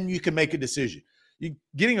today, and then you can make a decision.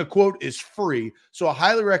 Getting a quote is free, so I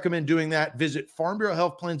highly recommend doing that. Visit Farm Bureau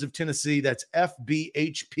Health Plans of Tennessee. That's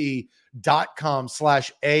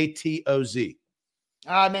FBHP.com/ATOZ.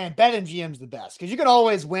 Man, BetMGM's the best because you can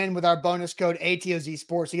always win with our bonus code ATOZ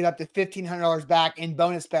Sports. You get up to $1,500 back in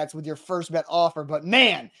bonus bets with your first bet offer. But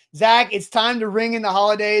man, Zach, it's time to ring in the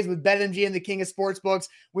holidays with BetMGM, the king of sportsbooks.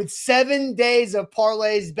 With 7 days of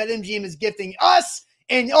parlays, BetMGM is gifting us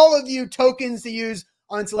and all of you tokens to use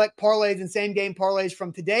on select parlays and same-game parlays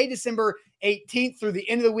from today, December 18th, through the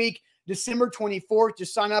end of the week, December 24th.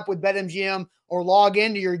 Just sign up with BetMGM or log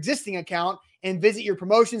into your existing account and visit your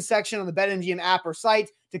promotions section on the BetMGM app or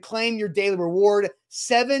site to claim your daily reward.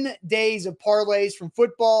 7 days of parlays from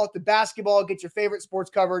football to basketball. Get your favorite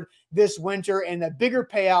sports covered this winter, and a bigger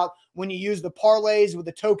payout when you use the parlays with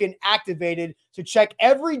the token activated. So check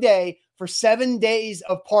every day for 7 days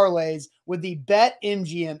of parlays with the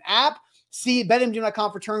BetMGM app. See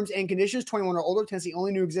BetMGM.com for terms and conditions. 21 or older. Tennessee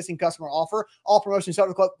only new existing customer offer. All promotions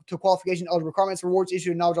subject to qualification, eligible requirements, rewards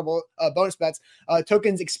issued, and knowledgeable bonus bets.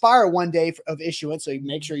 Tokens expire 1 day of issuance, so you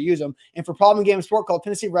make sure you use them. And for problem game sport, call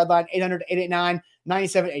Tennessee Redline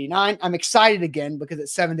 800-889-9789. I'm excited again because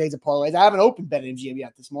it's 7 days of parlays. I haven't opened BetMGM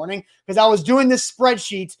yet this morning because I was doing this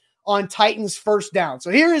spreadsheet on Titans first down.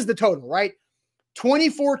 So here is the total, right?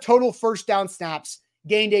 24 total first down snaps,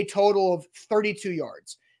 gained a total of 32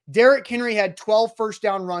 yards. Derrick Henry had 12 first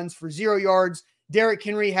down runs for 0 yards. Derrick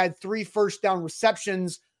Henry had 3 first down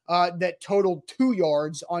receptions that totaled 2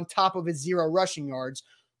 yards on top of his 0 rushing yards.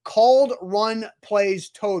 Called run plays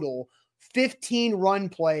total, 15 run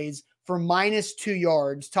plays for -2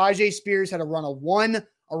 yards. Tajay Spears had a run of 1,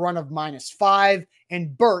 a run of -5,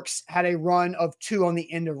 and Burks had a run of 2 on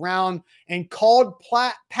the end of round. And called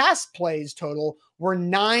pass plays total were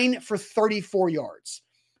 9 for 34 yards.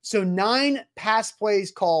 So 9 pass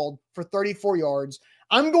plays called for 34 yards.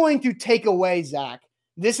 I'm going to take away, Zach.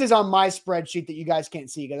 This is on my spreadsheet that you guys can't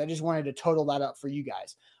see because I just wanted to total that up for you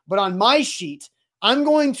guys. But on my sheet, I'm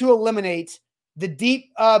going to eliminate the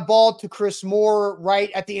deep ball to Chris Moore right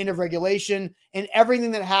at the end of regulation and everything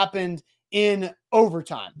that happened in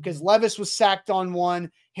overtime because Levis was sacked on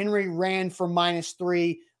 1. Henry ran for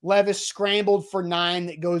 -3. Levis scrambled for 9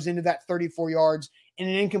 that goes into that 34 yards. And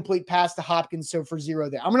an incomplete pass to Hopkins, so for 0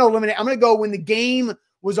 there. I'm going to go when the game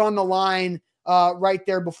was on the line right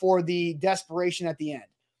there before the desperation at the end.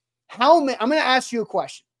 How many? I'm going to ask you a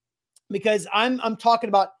question because I'm talking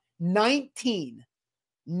about 19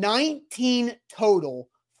 total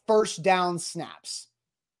first down snaps.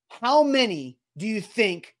 How many do you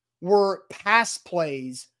think were pass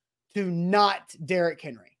plays to not Derrick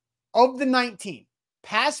Henry? Of the 19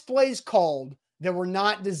 pass plays called that were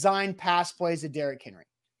not designed pass plays to Derrick Henry.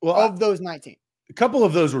 Well, of those 19. A couple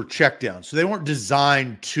of those were checkdowns, so they weren't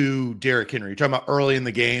designed to Derrick Henry. You're talking about early in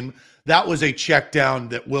the game. That was a checkdown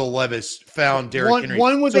that Will Levis found Derrick Henry.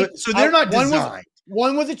 So they're not designed.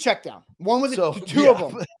 One was a checkdown. One was two of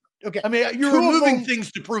them. Okay. I mean, you're removing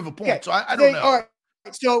things to prove a point, okay. So I don't know. All right.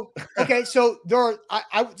 So, okay, so there are,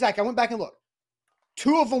 Zach, I went back and looked.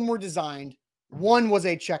 2 of them were designed. 1 was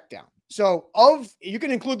a checkdown. So you can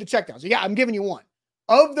include the checkdowns. So yeah, I'm giving you 1.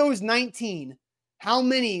 Of those 19, how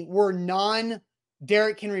many were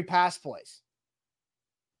non-Derrick Henry pass plays?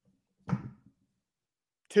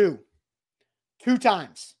 2. 2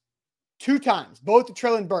 times. 2 times. Both the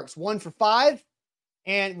Traylon Burks. 1 for 5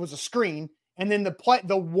 and was a screen. And then the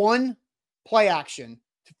 1 play action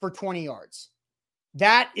for 20 yards.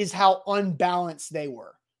 That is how unbalanced they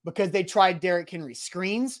were because they tried Derrick Henry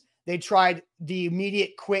screens. They tried the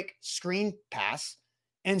immediate quick screen pass.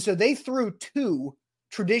 And so they threw 3,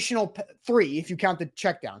 if you count the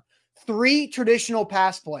check down, 3 traditional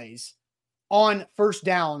pass plays on first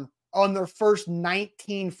down on their first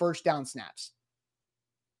 19 first down snaps.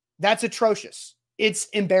 That's atrocious. It's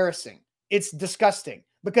embarrassing. It's disgusting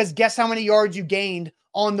because guess how many yards you gained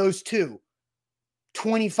on those 2?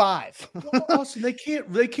 25. Well, Austin, they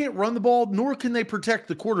can't run the ball, nor can they protect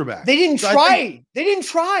the quarterback. They didn't try. They didn't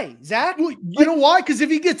try, Zach. Well, you know why? Because if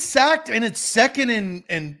he gets sacked and it's second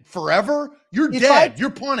and forever, you're dead. You're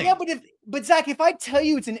punting. Yeah, but Zach, if I tell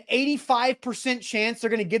you it's an 85% chance they're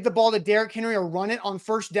going to give the ball to Derrick Henry or run it on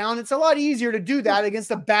first down, it's a lot easier to do that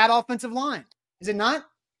against a bad offensive line. Is it not?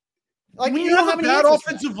 Like when you have a bad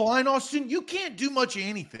offensive line, Austin, you can't do much of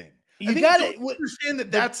anything. You got to understand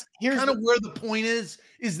that's kind of where the point is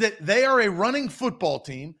that they are a running football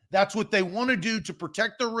team. That's what they want to do to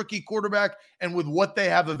protect their rookie quarterback and with what they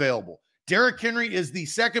have available. Derrick Henry is the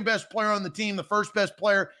second best player on the team. The first best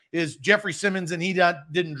player is Jeffrey Simmons, and he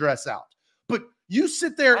didn't dress out. But you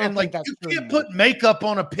sit there and you can't put makeup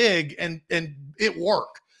on a pig and it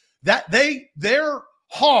work. Their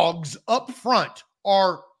hogs up front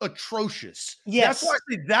are atrocious. Yes. That's why I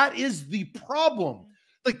say that is the problem.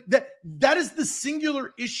 Like that is the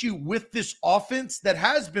singular issue with this offense that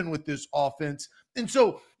has been with this offense. And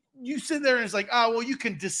so you sit there and it's like, you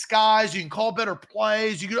can disguise, you can call better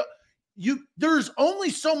plays. There's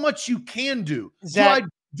only so much you can do.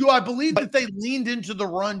 Do I believe that they leaned into the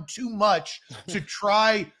run too much to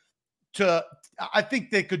try to, I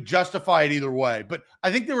think they could justify it either way, but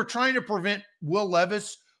I think they were trying to prevent Will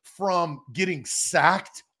Levis from getting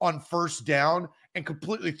sacked on first down and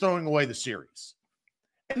completely throwing away the series.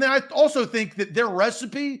 And then I also think that their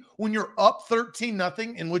recipe, when you're up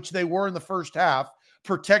 13-0, in which they were in the first half,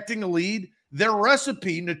 protecting a lead, their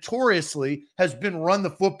recipe notoriously has been run the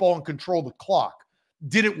football and control the clock.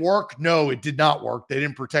 Did it work? No, it did not work. They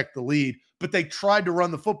didn't protect the lead, but they tried to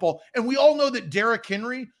run the football. And we all know that Derrick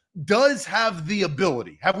Henry does have the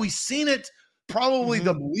ability. Have we seen it? Probably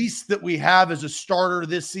the least that we have as a starter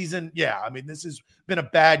this season. Yeah, I mean, this has been a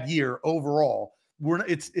bad year overall.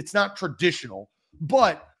 It's not traditional.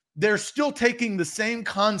 But they're still taking the same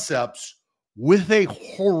concepts with a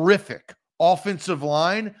horrific offensive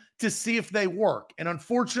line to see if they work. And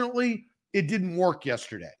unfortunately, it didn't work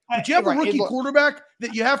yesterday. But you have a rookie quarterback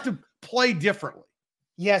that you have to play differently.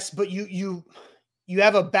 Yes, but you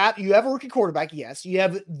have a rookie quarterback. Yes, you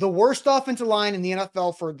have the worst offensive line in the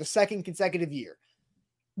NFL for the second consecutive year.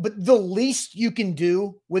 But the least you can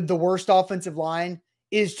do with the worst offensive line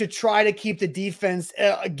is to try to keep the defense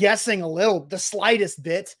guessing a little, the slightest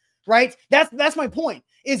bit, right? That's my point,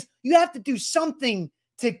 is you have to do something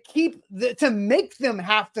to to make them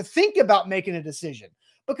have to think about making a decision,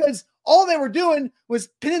 because all they were doing was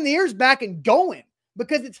pinning the ears back and going,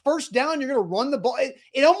 because it's first down. You're going to run the ball.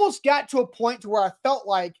 It almost got to a point to where I felt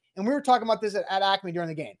like, and we were talking about this at Acme during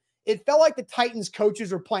the game, it felt like the Titans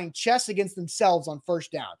coaches were playing chess against themselves on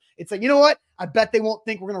first down. It's like, you know what? I bet they won't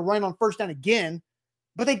think we're going to run on first down again.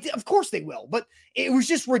 But of course they will. But it was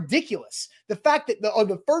just ridiculous. The fact that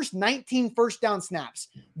the first 19 first down snaps,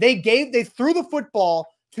 they threw the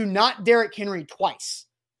football to not Derrick Henry twice.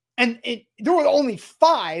 And there were only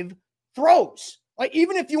 5 throws. Like,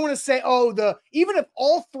 even if you want to say, even if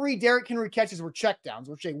all 3 Derrick Henry catches were checkdowns,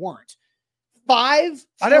 which they weren't, 5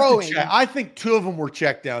 throwing. I think 2 of them were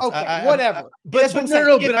checkdowns. Okay, whatever. But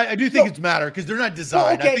I do think it's matter because they're not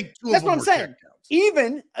designed. I think 2 of them were checkdowns.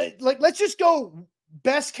 Even let's just go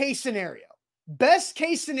Best case scenario,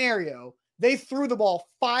 they threw the ball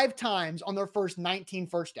 5 times on their first 19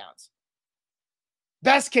 first downs.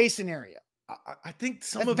 Best case scenario. I think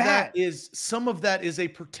some of that is a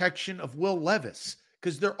protection of Will Levis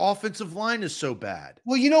because their offensive line is so bad.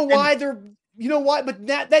 Well, you know why but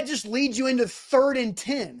that just leads you into 3rd and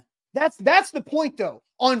 10. That's the point though.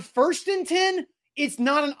 On 1st and 10, it's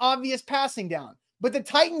not an obvious passing down. But the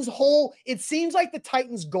Titans' it seems like the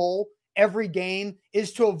Titans' goal every game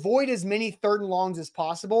is to avoid as many 3rd and longs as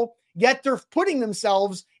possible. Yet they're putting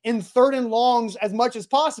themselves in 3rd and longs as much as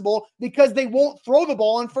possible because they won't throw the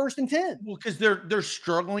ball on 1st and 10. Well, because they're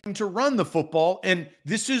struggling to run the football. And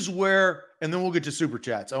this is where, and then we'll get to super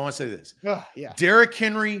chats. I want to say this. Yeah. Derrick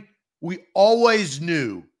Henry, we always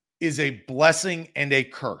knew is a blessing and a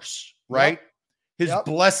curse, right? Yep. His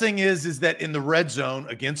blessing is that in the red zone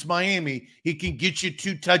against Miami, he can get you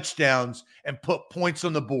 2 touchdowns and put points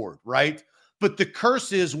on the board, right? But the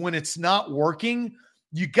curse is when it's not working,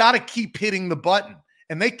 you got to keep hitting the button.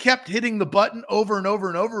 And they kept hitting the button over and over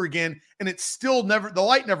and over again, and it's still the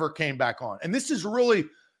light never came back on. And this is really,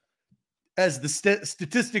 as the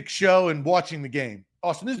statistics show and watching the game,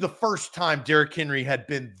 Austin, this is the first time Derrick Henry had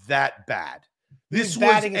been that bad. This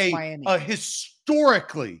was a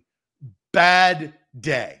historically bad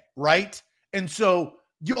day, right? And so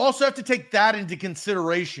you also have to take that into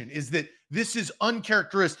consideration, is that this is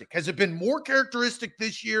uncharacteristic. Has it been more characteristic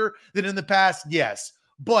this year than in the past? Yes.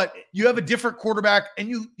 But you have a different quarterback, and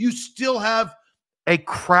you still have a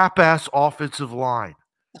crap-ass offensive line.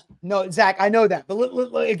 No, Zach, I know that. But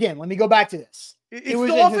again, let me go back to this. It's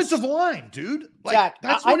the offensive line, dude. Like, Zach,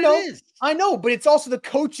 that's what it is. I know, but it's also the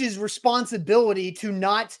coach's responsibility to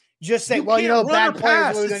not just say, bad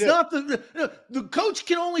pass. It's not the coach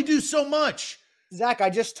can only do so much. Zach,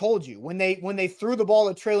 I just told you, when they threw the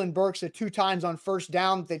ball to Treylon Burks 2 times on 1st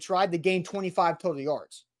down, they tried to gain 25 total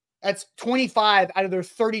yards. That's 25 out of their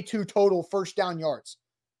 32 total 1st down yards.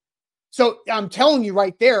 So I'm telling you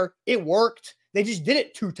right there, it worked. They just did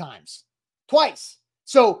it twice.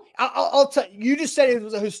 So I'll tell you, just said it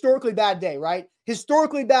was a historically bad day, right?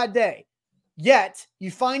 Historically bad day. Yet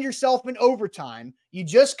you find yourself in overtime. You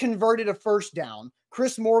just converted a 1st down.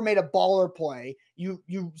 Chris Moore made a baller play.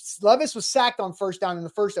 Levis was sacked on 1st down in the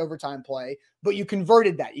first overtime play, but you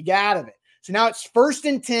converted that. You got out of it. So now it's 1st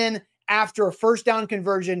and 10 after a 1st down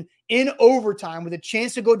conversion in overtime with a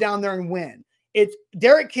chance to go down there and win.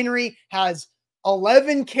 Derrick Henry has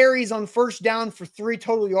 11 carries on 1st down for 3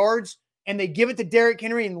 total yards, and they give it to Derrick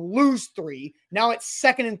Henry and lose 3. Now it's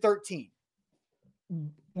 2nd and 13.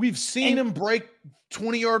 We've seen him break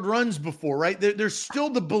 20-yard runs before, right? There's still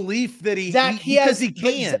the belief that he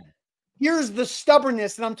can. Here's the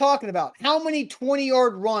stubbornness that I'm talking about. How many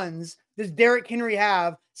 20-yard runs does Derrick Henry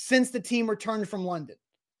have since the team returned from London?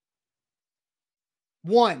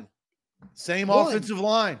 1. Same offensive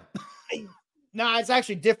line. Nah, it's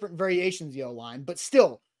actually different variations of the O-line, but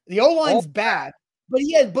still, the O-line's bad. But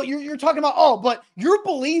you're talking about, but you're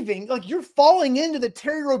believing, like you're falling into the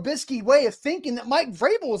Terry Robisky way of thinking that Mike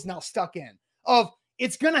Vrabel is now stuck in, of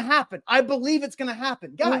it's going to happen. I believe it's going to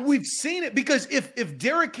happen. Guys. Well, we've seen it because if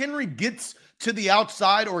Derrick Henry gets to the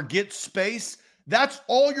outside or gets space, that's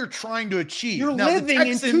all you're trying to achieve. You're living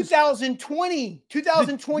in 2020,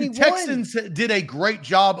 2021. The Texans did a great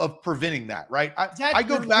job of preventing that, right? I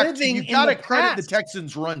go back to, you got to credit the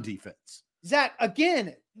Texans' run defense. Zach,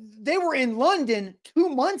 again, they were in London 2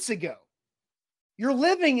 months ago. You're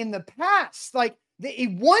living in the past. Like,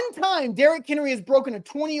 one time Derrick Henry has broken a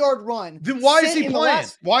 20-yard run. Then why is he playing?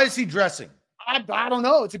 Why is he dressing? I don't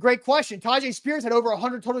know. It's a great question. Tajay Spears had over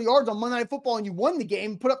 100 total yards on Monday Night Football, and you won the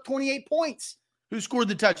game, put up 28 points. Who scored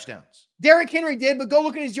the touchdowns? Derrick Henry did, but go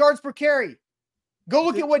look at his yards per carry. Go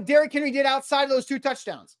look at what Derrick Henry did outside of those 2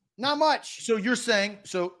 touchdowns. Not much. So you're saying,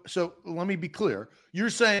 so let me be clear. You're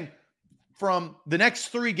saying from the next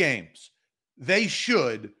 3 games, they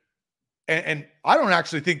should, and I don't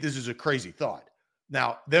actually think this is a crazy thought.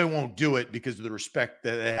 Now, they won't do it because of the respect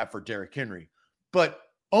that they have for Derrick Henry, but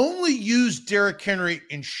only use Derrick Henry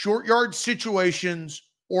in short yard situations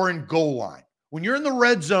or in goal line. When you're in the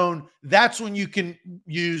red zone, that's when you can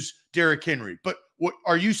use Derrick Henry. But what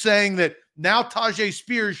are you saying, that now Tajay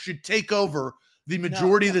Spears should take over the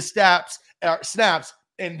majority of the snaps,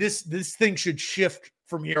 and this thing should shift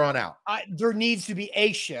from here on out? There needs to be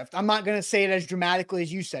a shift. I'm not going to say it as dramatically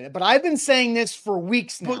as you said it, but I've been saying this for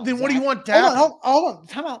weeks now. But then what do you want to happen? Hold on.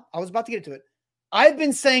 Time out. I was about to get to it. I've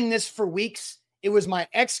been saying this for weeks. It was my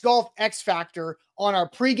X-Golf X Factor on our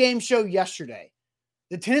pregame show yesterday.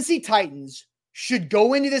 The Tennessee Titans should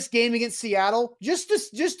go into this game against Seattle just to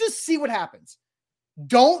see what happens.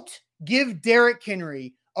 Don't give Derrick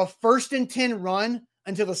Henry a 1st and 10 run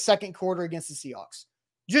until the second quarter against the Seahawks.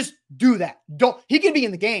 Just do that. He can be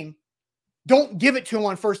in the game. Don't give it to him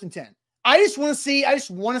on 1st and 10. I just want to see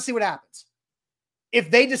what happens if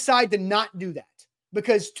they decide to not do that,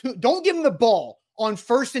 because don't give him the ball on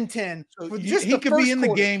 1st and 10. So he could be in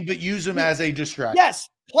the game, but use him as a distraction. Yes.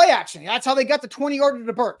 Play action. That's how they got the 20-yarder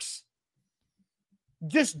to Burks.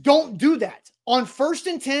 Just don't do that. On 1st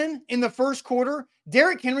and 10 in the first quarter,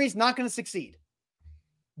 Derrick Henry's not going to succeed.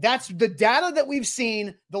 That's the data that we've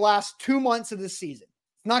seen the last 2 months of this season.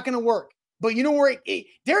 It's not going to work. But you know where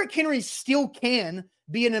Derrick Henry still can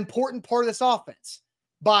be an important part of this offense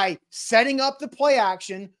by setting up the play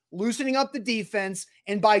action, loosening up the defense,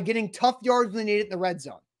 and by getting tough yards when they need it in the red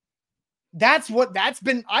zone.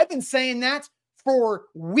 I've been saying that for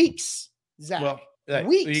weeks, Zach. Well,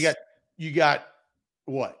 weeks. You got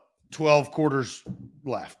what? 12 quarters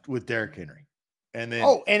left with Derrick Henry. And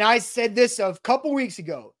then and I said this a couple weeks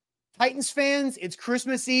ago. Titans fans, it's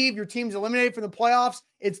Christmas Eve. Your team's eliminated from the playoffs.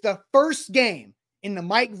 It's the first game in the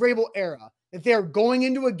Mike Vrabel era that they're going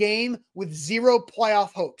into a game with 0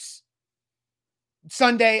 playoff hopes.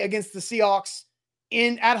 Sunday against the Seahawks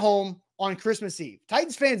at home on Christmas Eve.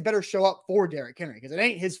 Titans fans better show up for Derrick Henry because it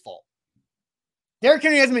ain't his fault. Derrick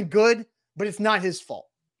Henry hasn't been good, but it's not his fault.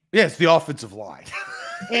 Yeah, it's the offensive line.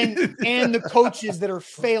 and the coaches that are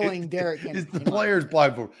failing Derrick Henry. It's the players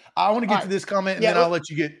blind for. I want to get to this comment, and then I'll let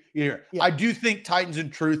you get here. Yeah. I do think Titans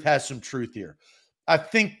in Truth has some truth here. I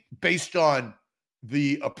think based on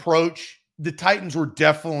the approach, the Titans were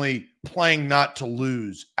definitely playing not to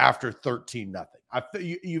lose after 13-0.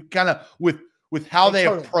 You kind of with how they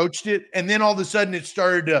approached it, and then all of a sudden it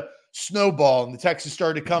started to snowball, and the Texans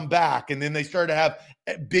started to come back, and then they started to have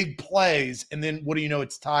big plays, and then what do you know?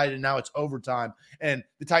 It's tied, and now it's overtime, and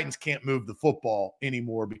the Titans can't move the football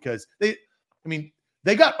anymore because they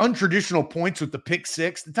got untraditional points with the pick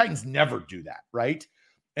six. The Titans never do that, right?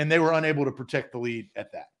 And they were unable to protect the lead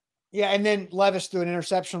at that. Yeah, and then Levis threw an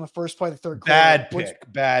interception on the first play of the third quarter.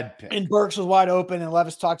 Bad pick. And Burks was wide open, and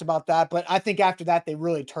Levis talked about that. But I think after that, they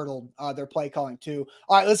really turtled their play calling too.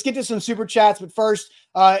 All right, let's get to some super chats. But first,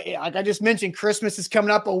 like I just mentioned, Christmas is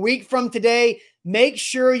coming up a week from today. Make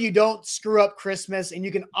sure you don't screw up Christmas, and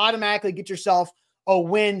you can automatically get yourself a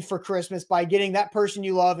win for Christmas by getting that person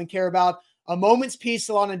you love and care about a Moment's Peace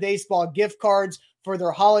Salon and Day Spa gift cards for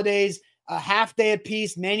their holidays. A half day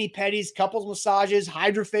apiece, mani-pedis, couples massages,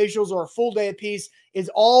 hydrofacials, or a full day apiece is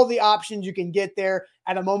all the options you can get there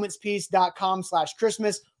at a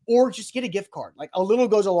momentspeace.com/Christmas, or just get a gift card. Like a little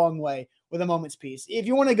goes a long way with a Moment's Peace. If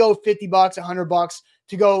you want to go $50, $100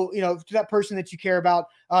 to go, to that person that you care about,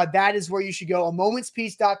 that is where you should go. A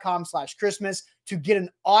momentspeace.com/Christmas to get an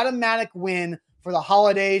automatic win for the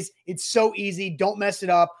holidays. It's so easy. Don't mess it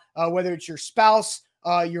up. Whether it's your spouse,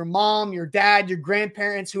 your mom, your dad, your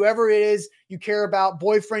grandparents, whoever it is you care about,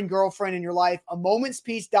 boyfriend, girlfriend in your life, a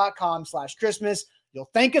momentspeace.com/Christmas. You'll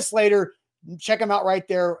thank us later. Check them out right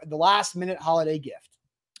there. The last minute holiday gift.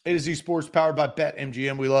 A to Z Sports powered by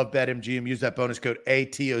BetMGM. We love BetMGM. Use that bonus code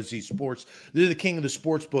ATOZ Sports. They're the king of the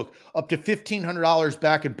sports book. Up to $1,500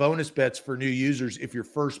 back in bonus bets for new users if your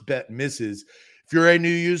first bet misses. If you're a new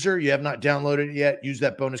user, you have not downloaded it yet, use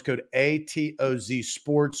that bonus code ATOZ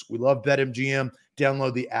Sports. We love BetMGM.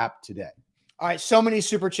 Download the app today. All right, so many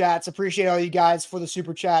super chats. Appreciate all you guys for the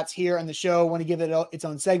super chats here on the show. Want to give it its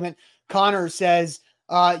own segment. Connor says,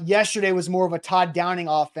 yesterday was more of a Todd Downing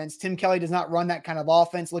offense. Tim Kelly does not run that kind of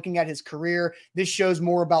offense. Looking at his career, this shows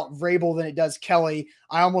more about Vrabel than it does Kelly.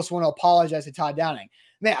 I almost want to apologize to Todd Downing.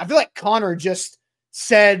 Man, I feel like Connor just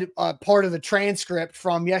said part of the transcript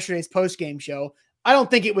from yesterday's postgame show. I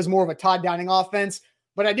don't think it was more of a Todd Downing offense,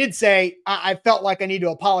 but I did say I felt like I need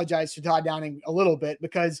to apologize to Todd Downing a little bit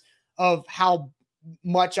because of how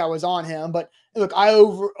much I was on him. But look,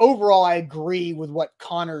 overall, I agree with what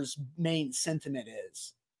Connor's main sentiment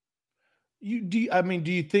is. Do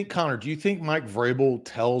you think, Connor, do you think Mike Vrabel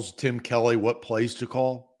tells Tim Kelly what plays to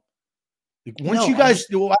call? Like, once you guys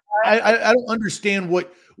do, I don't understand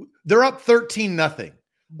what they're up 13-0.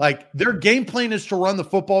 Like, their game plan is to run the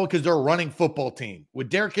football because they're a running football team. With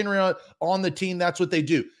Derrick Henry on the team, that's what they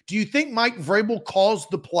do. Do you think Mike Vrabel calls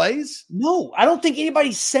the plays? No, I don't think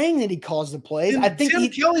anybody's saying that he calls the plays. I think Tim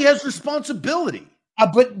Kelly has responsibility.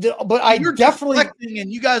 But you're definitely,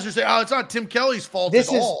 and you guys are saying, "Oh, it's not Tim Kelly's fault at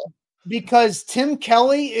all." Because Tim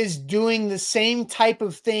Kelly is doing the same type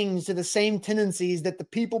of things to the same tendencies that the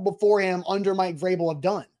people before him under Mike Vrabel have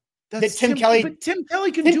done. But Tim Kelly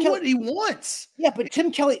can do what he wants. Yeah, but Tim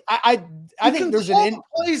Kelly, I think there's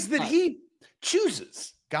plays that he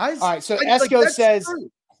chooses, guys. All right, so Esco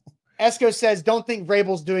Esco says, don't think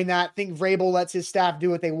Vrabel's doing that. Think Vrabel lets his staff do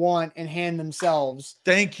what they want and hand themselves.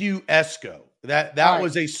 Thank you, Esco. That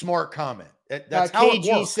was a smart comment. That's how it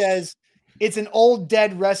KG works. says it's an old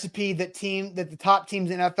dead recipe that the top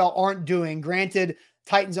teams in NFL aren't doing. Granted,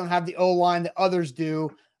 Titans don't have the O-line that others do,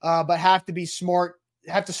 but have to be smart,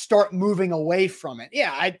 have to start moving away from it.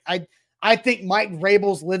 Yeah, I think Mike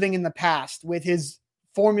Vrabel's living in the past with his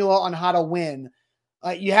formula on how to win.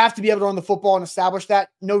 You have to be able to run the football and establish that,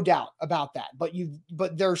 no doubt about that.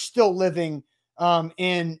 But they're still living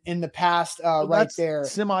in the past right there.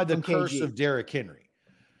 The curse of Derrick Henry.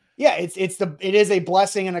 Yeah, it is a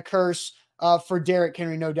blessing and a curse for Derrick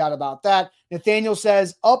Henry, no doubt about that. Nathaniel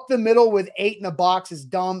says up the middle with 8 in the box is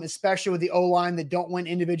dumb, especially with the O-line that don't win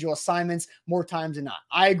individual assignments more times than not.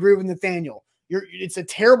 I agree with Nathaniel. It's a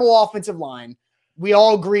terrible offensive line. We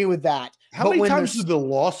all agree with that. How many times did the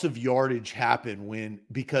loss of yardage happen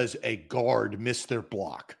because a guard missed their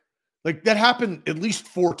block? Like that happened at least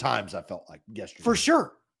 4 times, I felt like yesterday. For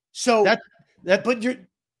sure. So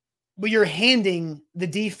but you're handing the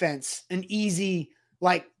defense an easy,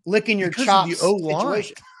 like licking your chops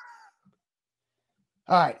situation.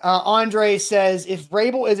 All right. Andre says, if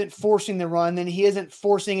Vrabel isn't forcing the run, then he isn't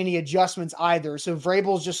forcing any adjustments either. So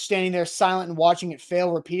Vrabel's just standing there silent and watching it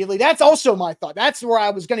fail repeatedly. That's also my thought. That's where I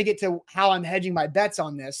was going to get to how I'm hedging my bets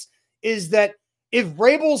on this, is that if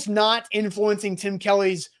Vrabel's not influencing Tim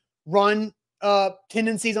Kelly's run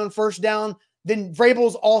tendencies on first down, then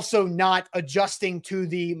Vrabel's also not adjusting to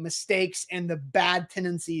the mistakes and the bad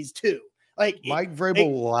tendencies too. Like Mike Vrabel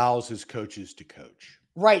allows his coaches to coach.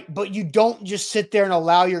 Right, but you don't just sit there and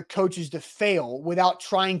allow your coaches to fail without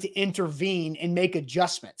trying to intervene and make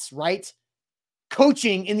adjustments, right?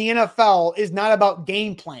 Coaching in the NFL is not about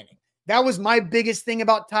game planning. That was my biggest thing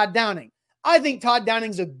about Todd Downing. I think Todd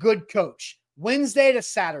Downing's a good coach, Wednesday to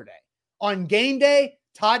Saturday. On game day,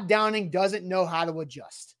 Todd Downing doesn't know how to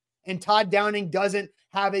adjust. And Todd Downing doesn't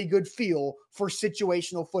have a good feel for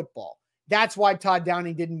situational football. That's why Todd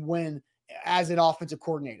Downing didn't win as an offensive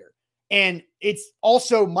coordinator. And it's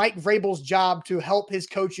also Mike Vrabel's job to help his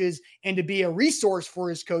coaches and to be a resource for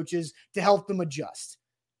his coaches to help them adjust.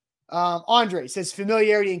 Andre says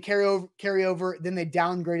familiarity and carry over. Then they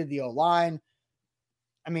downgraded the O-line.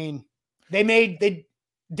 I mean, they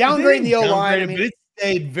downgraded the O-line. But it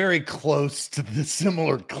stayed very close to the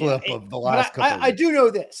similar clip of the last couple. I do know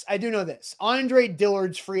this. Andre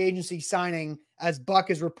Dillard's free agency signing, as Buck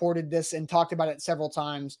has reported this and talked about it several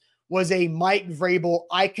times, was a Mike Vrabel,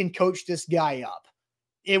 I can coach this guy up.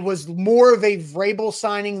 It was more of a Vrabel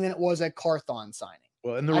signing than it was a Carthon signing.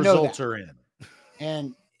 Well, and the results are in.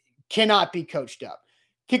 And cannot be coached up.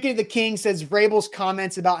 Kicking the King says Vrabel's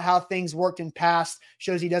comments about how things worked in past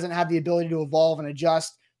shows he doesn't have the ability to evolve and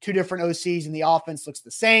adjust. 2 different OCs and the offense looks the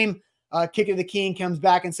same. Kicking the King comes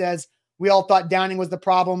back and says, we all thought Downing was the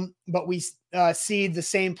problem, but we see the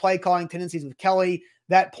same play calling tendencies with Kelly.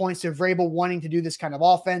 That points to Vrabel wanting to do this kind of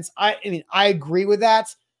offense. I mean, I agree with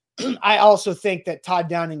that. I also think that Todd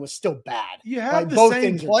Downing was still bad. You have the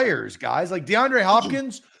same players, guys. Like DeAndre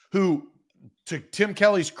Hopkins, who, to Tim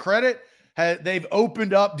Kelly's credit, they've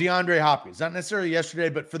opened up DeAndre Hopkins. Not necessarily yesterday,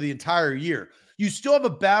 but for the entire year. You still have a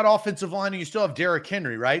bad offensive line, and you still have Derrick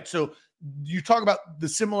Henry, right? So you talk about the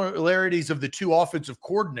similarities of the 2 offensive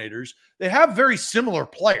coordinators. They have very similar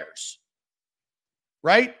players,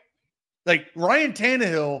 right? Like Ryan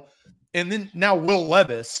Tannehill and then now Will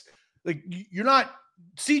Levis. Like you're not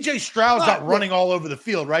CJ Stroud's not running all over the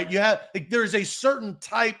field, right? You have there's a certain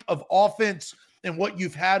type of offense and what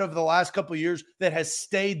you've had over the last couple of years that has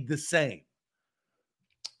stayed the same.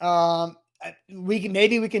 We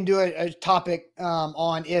can do a topic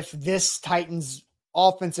on if this Titans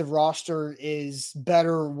offensive roster is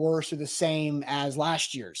better, worse, or the same as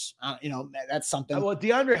last year's. That's something. Well,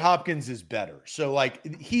 DeAndre Hopkins is better. So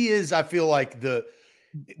he is, I feel like the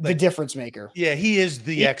difference maker. Yeah, he is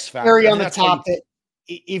the X factor. Very on the top that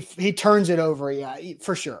if he turns it over, yeah,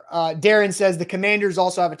 for sure. Darren says the Commanders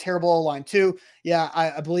also have a terrible O-line too. Yeah,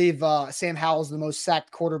 I believe Sam Howell's the most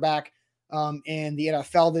sacked quarterback in the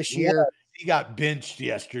NFL this year. Yeah, he got benched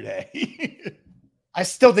yesterday. I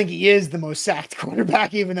still think he is the most sacked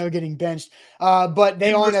quarterback, even though getting benched. But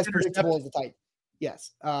they aren't as predictable as the Titans.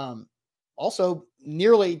 Yes. Also,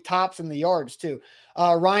 nearly tops in the yards, too.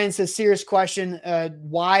 Ryan says, serious question.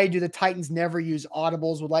 Why do the Titans never use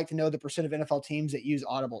audibles? Would like to know the % of NFL teams that use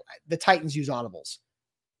audible. The Titans use audibles.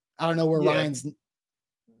 I don't know where Ryan's.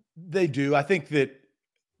 They do. I think that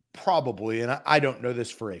probably, and I don't know this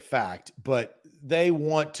for a fact, but they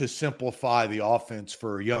want to simplify the offense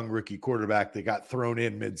for a young rookie quarterback that got thrown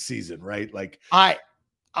in mid-season, right? Like I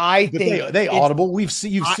think they audible. You've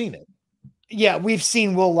seen it. Yeah, we've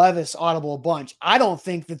seen Will Levis audible a bunch. I don't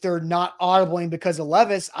think that they're not audibling because of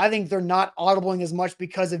Levis. I think they're not audibling as much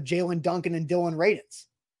because of Jalen Duncan and Dylan Radins.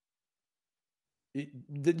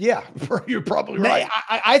 Yeah, you're probably right.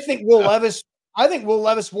 I think Will Levis. I think Will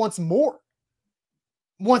Levis wants more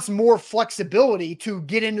flexibility to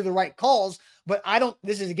get into the right calls. But I don't.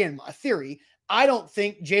 This is again a theory. I don't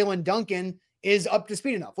think Jalen Duncan is up to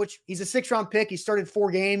speed enough. Which he's a 6th-round pick. He started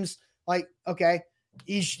 4 games. Like, okay,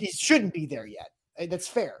 he shouldn't be there yet. That's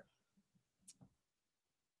fair.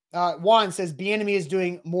 Juan says Bieniemy is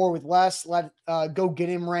doing more with less. Let go get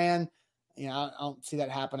him ran. I don't see that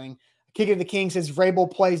happening. Kick of the King says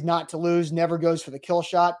Vrabel plays not to lose, never goes for the kill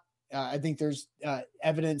shot. I think there's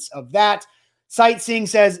evidence of that. Sightseeing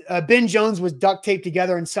says Ben Jones was duct taped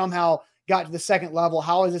together and somehow got to the second level.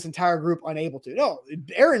 How is this entire group unable to? No,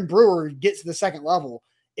 Aaron Brewer gets to the second level.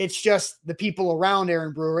 It's just the people around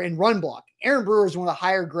Aaron Brewer and run block. Aaron Brewer is one of the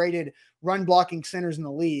higher graded run blocking centers in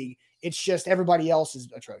the league. It's just everybody else is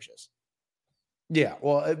atrocious. Yeah,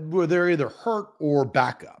 well, they're either hurt or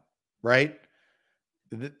backup, right?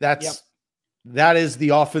 That is the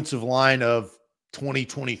offensive line of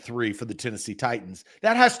 2023 for the Tennessee Titans.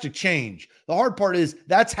 That has to change. The hard part is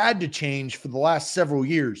that's had to change for the last several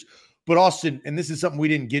years. But Austin, and this is something we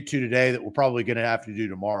didn't get to today that we're probably going to have to do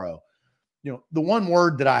tomorrow. The one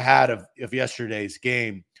word that I had of yesterday's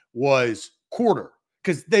game was quarter,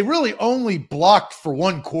 because they really only blocked for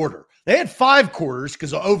 1 quarter. They had 5 quarters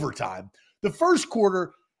because of overtime. The first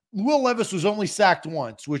quarter, Will Levis was only sacked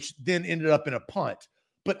once, which then ended up in a punt.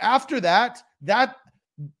 But after that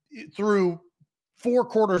through 4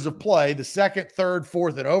 quarters of play, the second, third,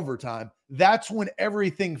 fourth, and overtime, that's when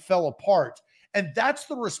everything fell apart. And that's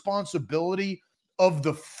the responsibility of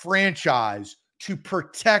the franchise to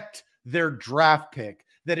protect their draft pick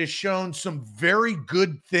that has shown some very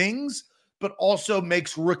good things, but also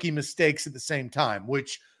makes rookie mistakes at the same time,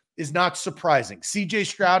 which is not surprising. CJ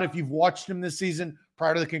Stroud, if you've watched him this season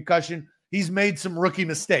prior to the concussion, he's made some rookie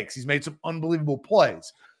mistakes. He's made some unbelievable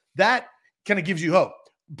plays. That kind of gives you hope.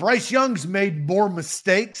 Bryce Young's made more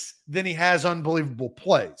mistakes than he has unbelievable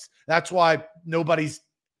plays. That's why nobody's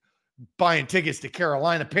buying tickets to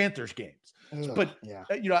Carolina Panthers games. But,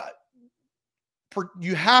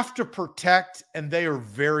 you have to protect, and they are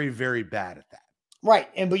very, very bad at that. Right.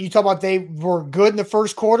 But you talk about they were good in the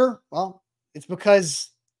first quarter. Well, it's because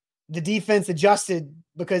the defense adjusted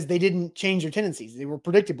because they didn't change their tendencies. They were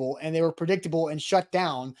predictable, and shut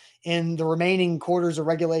down in the remaining quarters of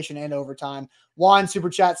regulation and overtime. Juan Super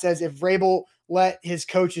Chat says if Vrabel let his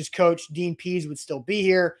coaches coach, Dean Pease would still be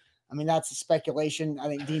here. I mean, that's a speculation. I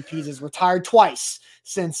think Dean Pease has retired twice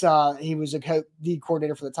since he was the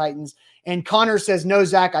coordinator for the Titans. And Connor says, no,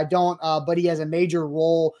 Zach, I don't, but he has a major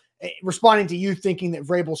role, responding to you thinking that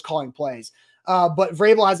Vrabel's calling plays. But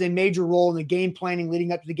Vrabel has a major role in the game planning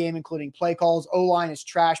leading up to the game, including play calls. O-line is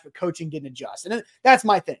trash, but coaching didn't adjust. And that's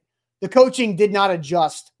my thing. The coaching did not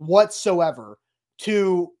adjust whatsoever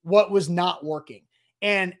to what was not working.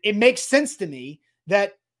 And it makes sense to me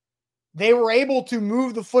that they were able to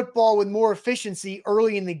move the football with more efficiency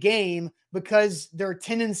early in the game because their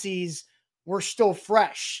tendencies were still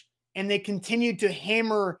fresh, and they continued to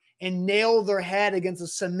hammer and nail their head against a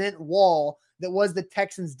cement wall that was the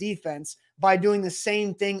Texans defense by doing the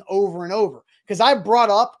same thing over and over. Because I brought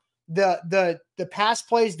up the pass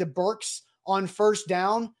plays to Burks on first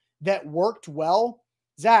down that worked well.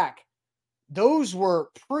 Zach, those were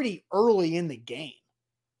pretty early in the game.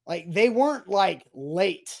 Like, they weren't like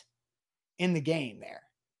late in the game there.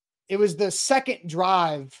 It was the second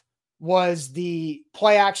drive was the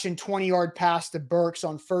play action 20-yard pass to Burks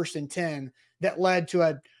on 1st and 10 that led to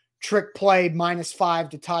a trick play -5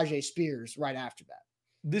 to Tajay Spears right after that.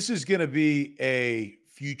 This is going to be a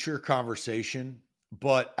future conversation,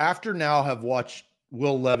 but after now have watched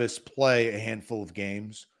Will Levis play a handful of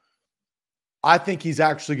games, I think he's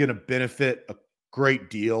actually going to benefit a great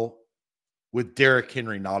deal with Derrick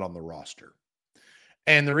Henry not on the roster.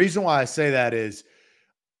 And the reason why I say that is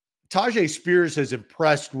Tajay Spears has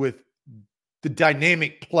impressed with the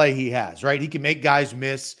dynamic play he has, right? He can make guys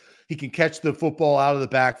miss. He can catch the football out of the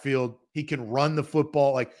backfield. He can run the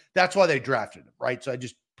football. Like, that's why they drafted him, right? So I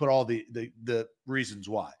just put all the reasons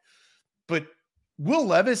why. But Will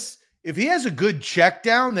Levis, if he has a good check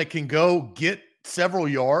down that can go get several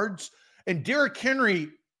yards, and Derrick Henry,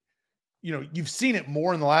 you've seen it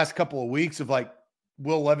more in the last couple of weeks of like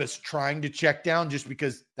Will Levis trying to check down just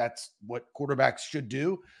because that's what quarterbacks should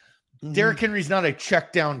do. Mm-hmm. Derrick Henry's not a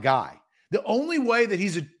check down guy. The only way that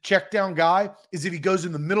he's a check down guy is if he goes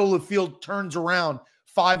in the middle of the field, turns around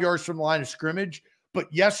 5 yards from the line of scrimmage.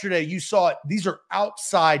 But yesterday you saw it. These are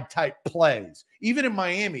outside type plays. Even in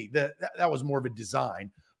Miami, that was more of a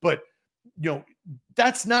design. But,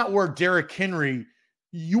 that's not where Derrick Henry,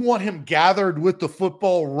 you want him gathered with the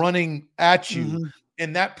football running at you,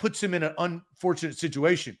 and that puts him in an unfortunate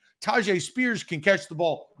situation. Tajay Spears can catch the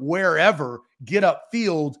ball wherever, get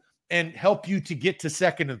upfield, and help you to get to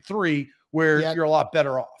 2nd and 3 where you're a lot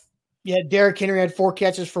better off. Yeah, Derrick Henry had 4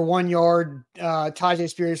 catches for 1 yard. Tajay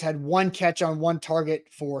Spears had 1 catch on 1 target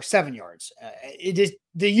for 7 yards.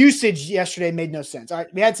 The usage yesterday made no sense. All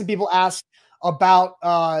right, we had some people ask about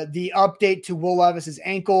the update to Will Levis's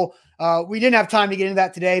ankle. We didn't have time to get into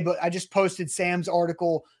that today, but I just posted Sam's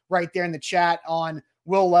article right there in the chat on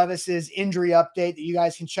Will Levis's injury update that you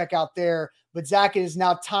guys can check out there. But Zach, it is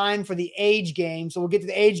now time for the age game. So we'll get to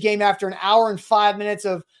the age game after an hour and 5 minutes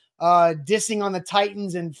of dissing on the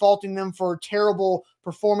Titans and faulting them for terrible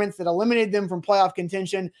performance that eliminated them from playoff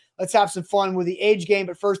contention. Let's have some fun with the age game.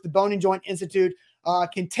 But first, the Bone and Joint Institute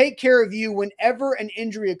can take care of you whenever an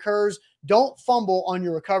injury occurs. Don't fumble on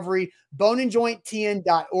your recovery.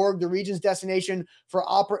 boneandjointtn.org, the region's destination for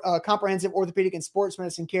comprehensive orthopedic and sports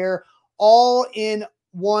medicine care, all in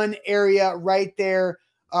one area right there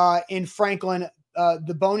in Franklin.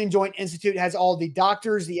 The Bone and Joint Institute has all the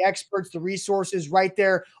doctors, the experts, the resources right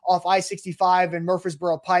there off I-65 and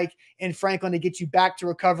Murfreesboro Pike in Franklin to get you back to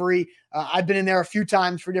recovery. I've been in there a few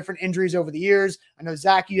times for different injuries over the years. I know,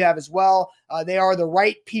 Zach, you have as well. They are the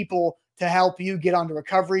right people to help you get onto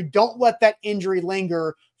recovery. Don't let that injury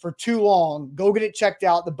linger for too long. Go get it checked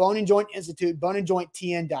out. The Bone and Joint Institute,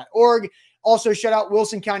 boneandjointtn.org. Also, shout out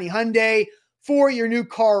Wilson County Hyundai for your new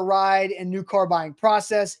car ride and new car buying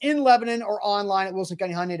process in Lebanon or online at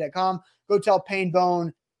wilsoncountyhyundai.com. Go tell Payne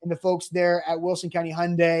Bone and the folks there at Wilson County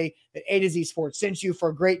Hyundai that A to Z Sports sent you for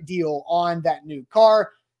a great deal on that new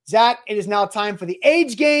car. Zach, it is now time for the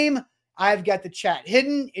age game. I've got the chat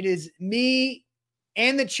hidden. It is me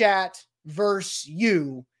and the chat versus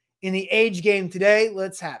you in the age game today.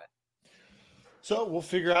 Let's have it. So we'll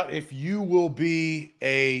figure out if you will be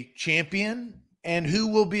a champion and who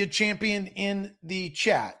will be a champion in the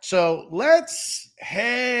chat. So let's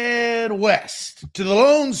head west to the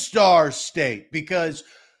Lone Star State because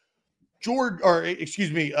Mike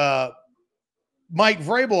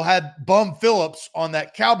Vrabel had Bum Phillips on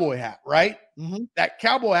that cowboy hat, right? Mm-hmm. That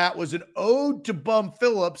cowboy hat was an ode to Bum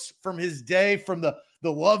Phillips from his day from the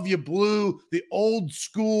Love You Blue, the old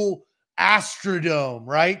school Astrodome,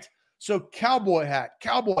 right? So cowboy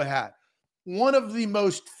hat. One of the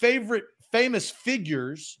most famous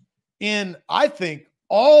figures in, I think,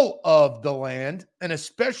 all of the land, and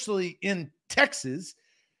especially in Texas,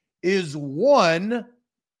 is one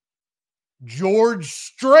George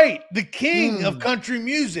Strait, the king of country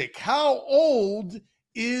music. How old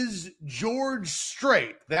is George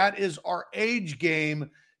Strait? That is our age game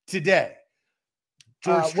today.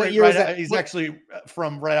 George Strait, what year is that? He's actually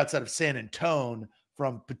from right outside of San Antonio,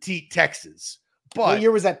 from Petite, Texas. But what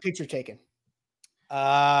year was that picture taken?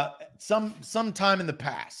 Sometime in the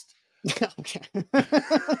past. Okay.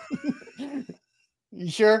 You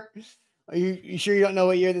sure? Are you sure you don't know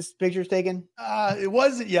what year this picture is taken? It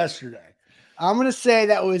wasn't yesterday. I'm going to say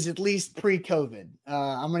that was at least pre-COVID.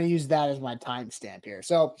 I'm going to use that as my timestamp here.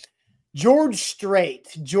 So George Strait.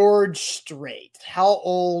 How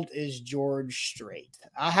old is George Strait?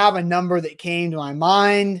 I have a number that came to my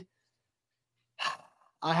mind.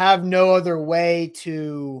 I have no other way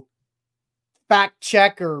to fact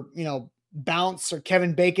check or, bounce or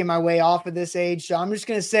Kevin Bacon my way off of this age. So I'm just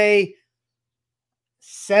going to say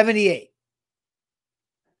 78.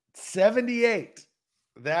 78.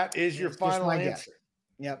 That is your final answer. Guess.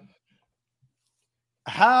 Yep.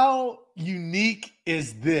 How unique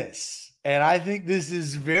is this? And I think this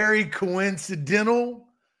is very coincidental,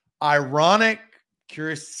 ironic.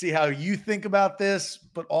 Curious to see how you think about this,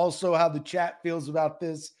 but also how the chat feels about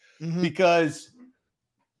this, because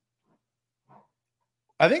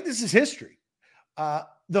I think this is history.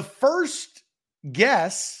 The first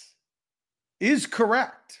guess is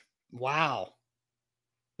correct. Wow.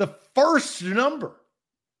 The first number.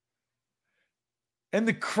 And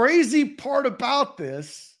the crazy part about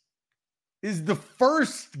this is the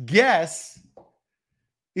first guess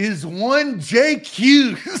is one Jake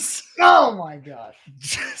Hughes. Oh my gosh.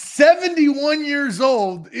 71 years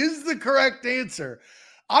old is the correct answer.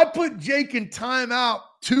 I put Jake in timeout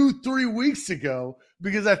 2-3 weeks ago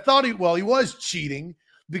because I thought he was cheating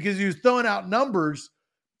because he was throwing out numbers.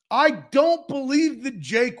 I don't believe that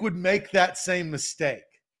Jake would make that same mistake.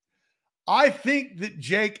 I think that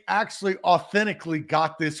Jake actually authentically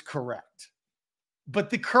got this correct. But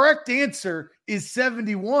the correct answer is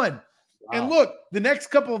 71. And look, the next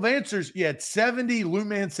couple of answers, you had 70. Lou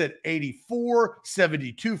Man said 84,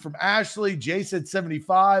 72 from Ashley. Jay said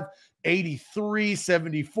 75, 83,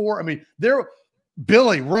 74. I mean,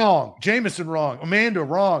 Billy, wrong. Jameson, wrong. Amanda,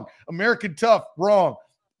 wrong. American Tough, wrong.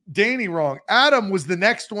 Danny, wrong. Adam was the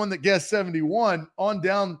next one that guessed 71 on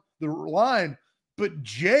down the line. But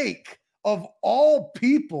Jake, of all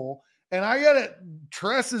people, and I got it,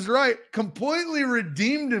 Tress is right, completely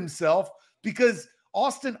redeemed himself because,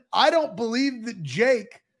 Austin, I don't believe that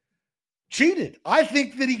Jake cheated. I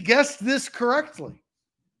think that he guessed this correctly.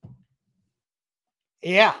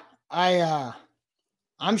 Yeah,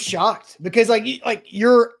 I'm shocked because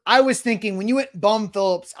I was thinking when you went Bum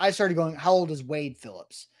Phillips, I started going, how old is Wade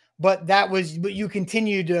Phillips? But you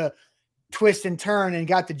continued to twist and turn and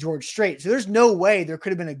got to George Strait. So there's no way there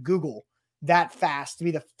could have been a Google that fast to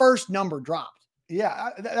be the first number dropped.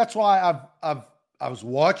 Yeah, that's why I was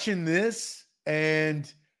watching this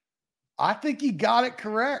and I think he got it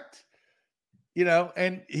correct.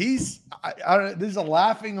 And he's, I don't know, there's a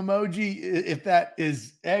laughing emoji if that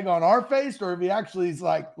is egg on our face or if he actually is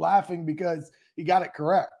like laughing because he got it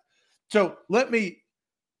correct. So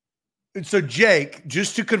Jake,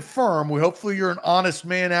 just to confirm, hopefully you're an honest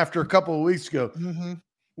man after a couple of weeks ago. Mm-hmm.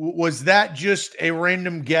 Was that just a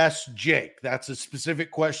random guess, Jake? That's a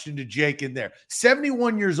specific question to Jake in there.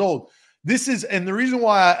 71 years old. This is, and the reason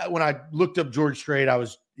why when I looked up George Strait, I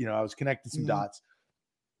was connecting some dots.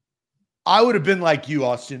 I would have been like you,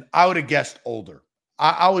 Austin. I would have guessed older.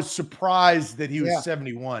 I was surprised that he was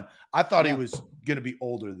 71. I thought he was going to be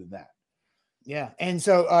older than that. Yeah. And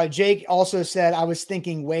so Jake also said, I was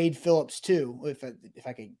thinking Wade Phillips too, if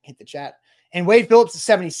I could hit the chat. And Wade Phillips is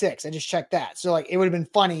 76. I just checked that. So it would have been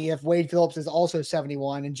funny if Wade Phillips is also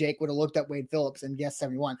 71 and Jake would have looked up Wade Phillips and guessed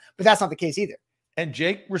 71. But that's not the case either. And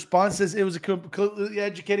Jake responds, says it was a completely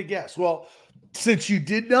educated guess. Well, since you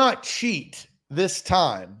did not cheat this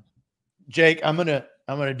time, Jake, I'm gonna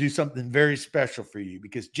do something very special for you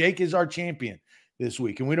because Jake is our champion this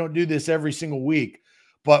week, and we don't do this every single week.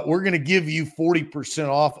 But we're going to give you 40%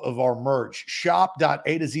 off of our merch.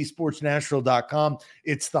 Shop.A2ZSportsNashville.com.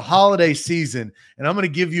 It's the holiday season, and I'm going to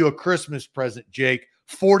give you a Christmas present, Jake.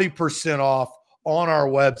 40% off on our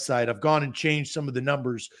website. I've gone and changed some of the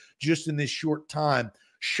numbers just in this short time.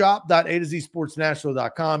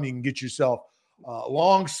 Shop.A2ZSportsNashville.com. You can get yourself a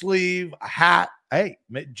long sleeve, a hat. Hey,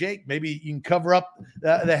 Jake, maybe you can cover up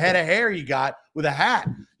the head of hair you got with a hat.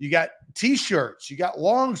 You got T-shirts. You got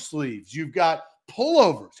long sleeves. You've got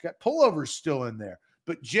pullovers. Got pullovers still in there.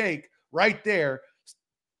 But Jake, right there,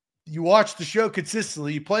 you watch the show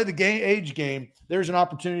consistently. You play the age game. There's an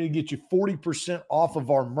opportunity to get you 40% off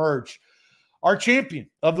of our merch. Our champion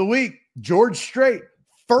of the week, George Strait.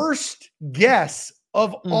 First guess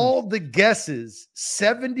of all the guesses,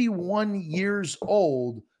 71 years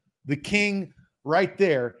old, the king right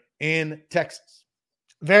there in Texas.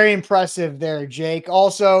 Very impressive there, Jake.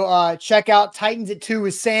 Also, check out Titans at 2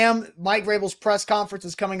 with Sam. Mike Vrabel's press conference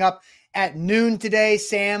is coming up at noon today.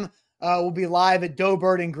 Sam will be live at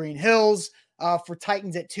Doughbird in Green Hills for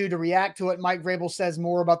Titans at 2 to react to it. Mike Vrabel says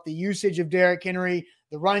more about the usage of Derrick Henry,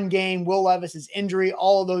 the run game, Will Levis's injury,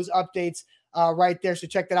 all of those updates right there. So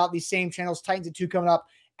check that out. These same channels, Titans at 2 coming up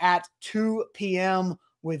at 2 p.m.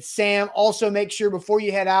 with Sam. Also, make sure before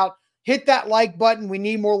you head out, hit that like button. We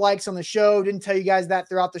need more likes on the show. Didn't tell you guys that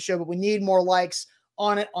throughout the show, but we need more likes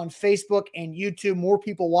on it on Facebook and YouTube. More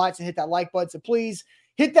people watch and hit that like button. So please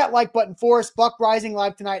hit that like button for us. Buck Rising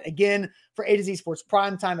live tonight again for A to Z Sports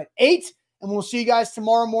Prime Time at 8. And we'll see you guys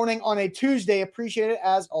tomorrow morning on a Tuesday. Appreciate it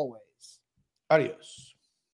as always. Adios.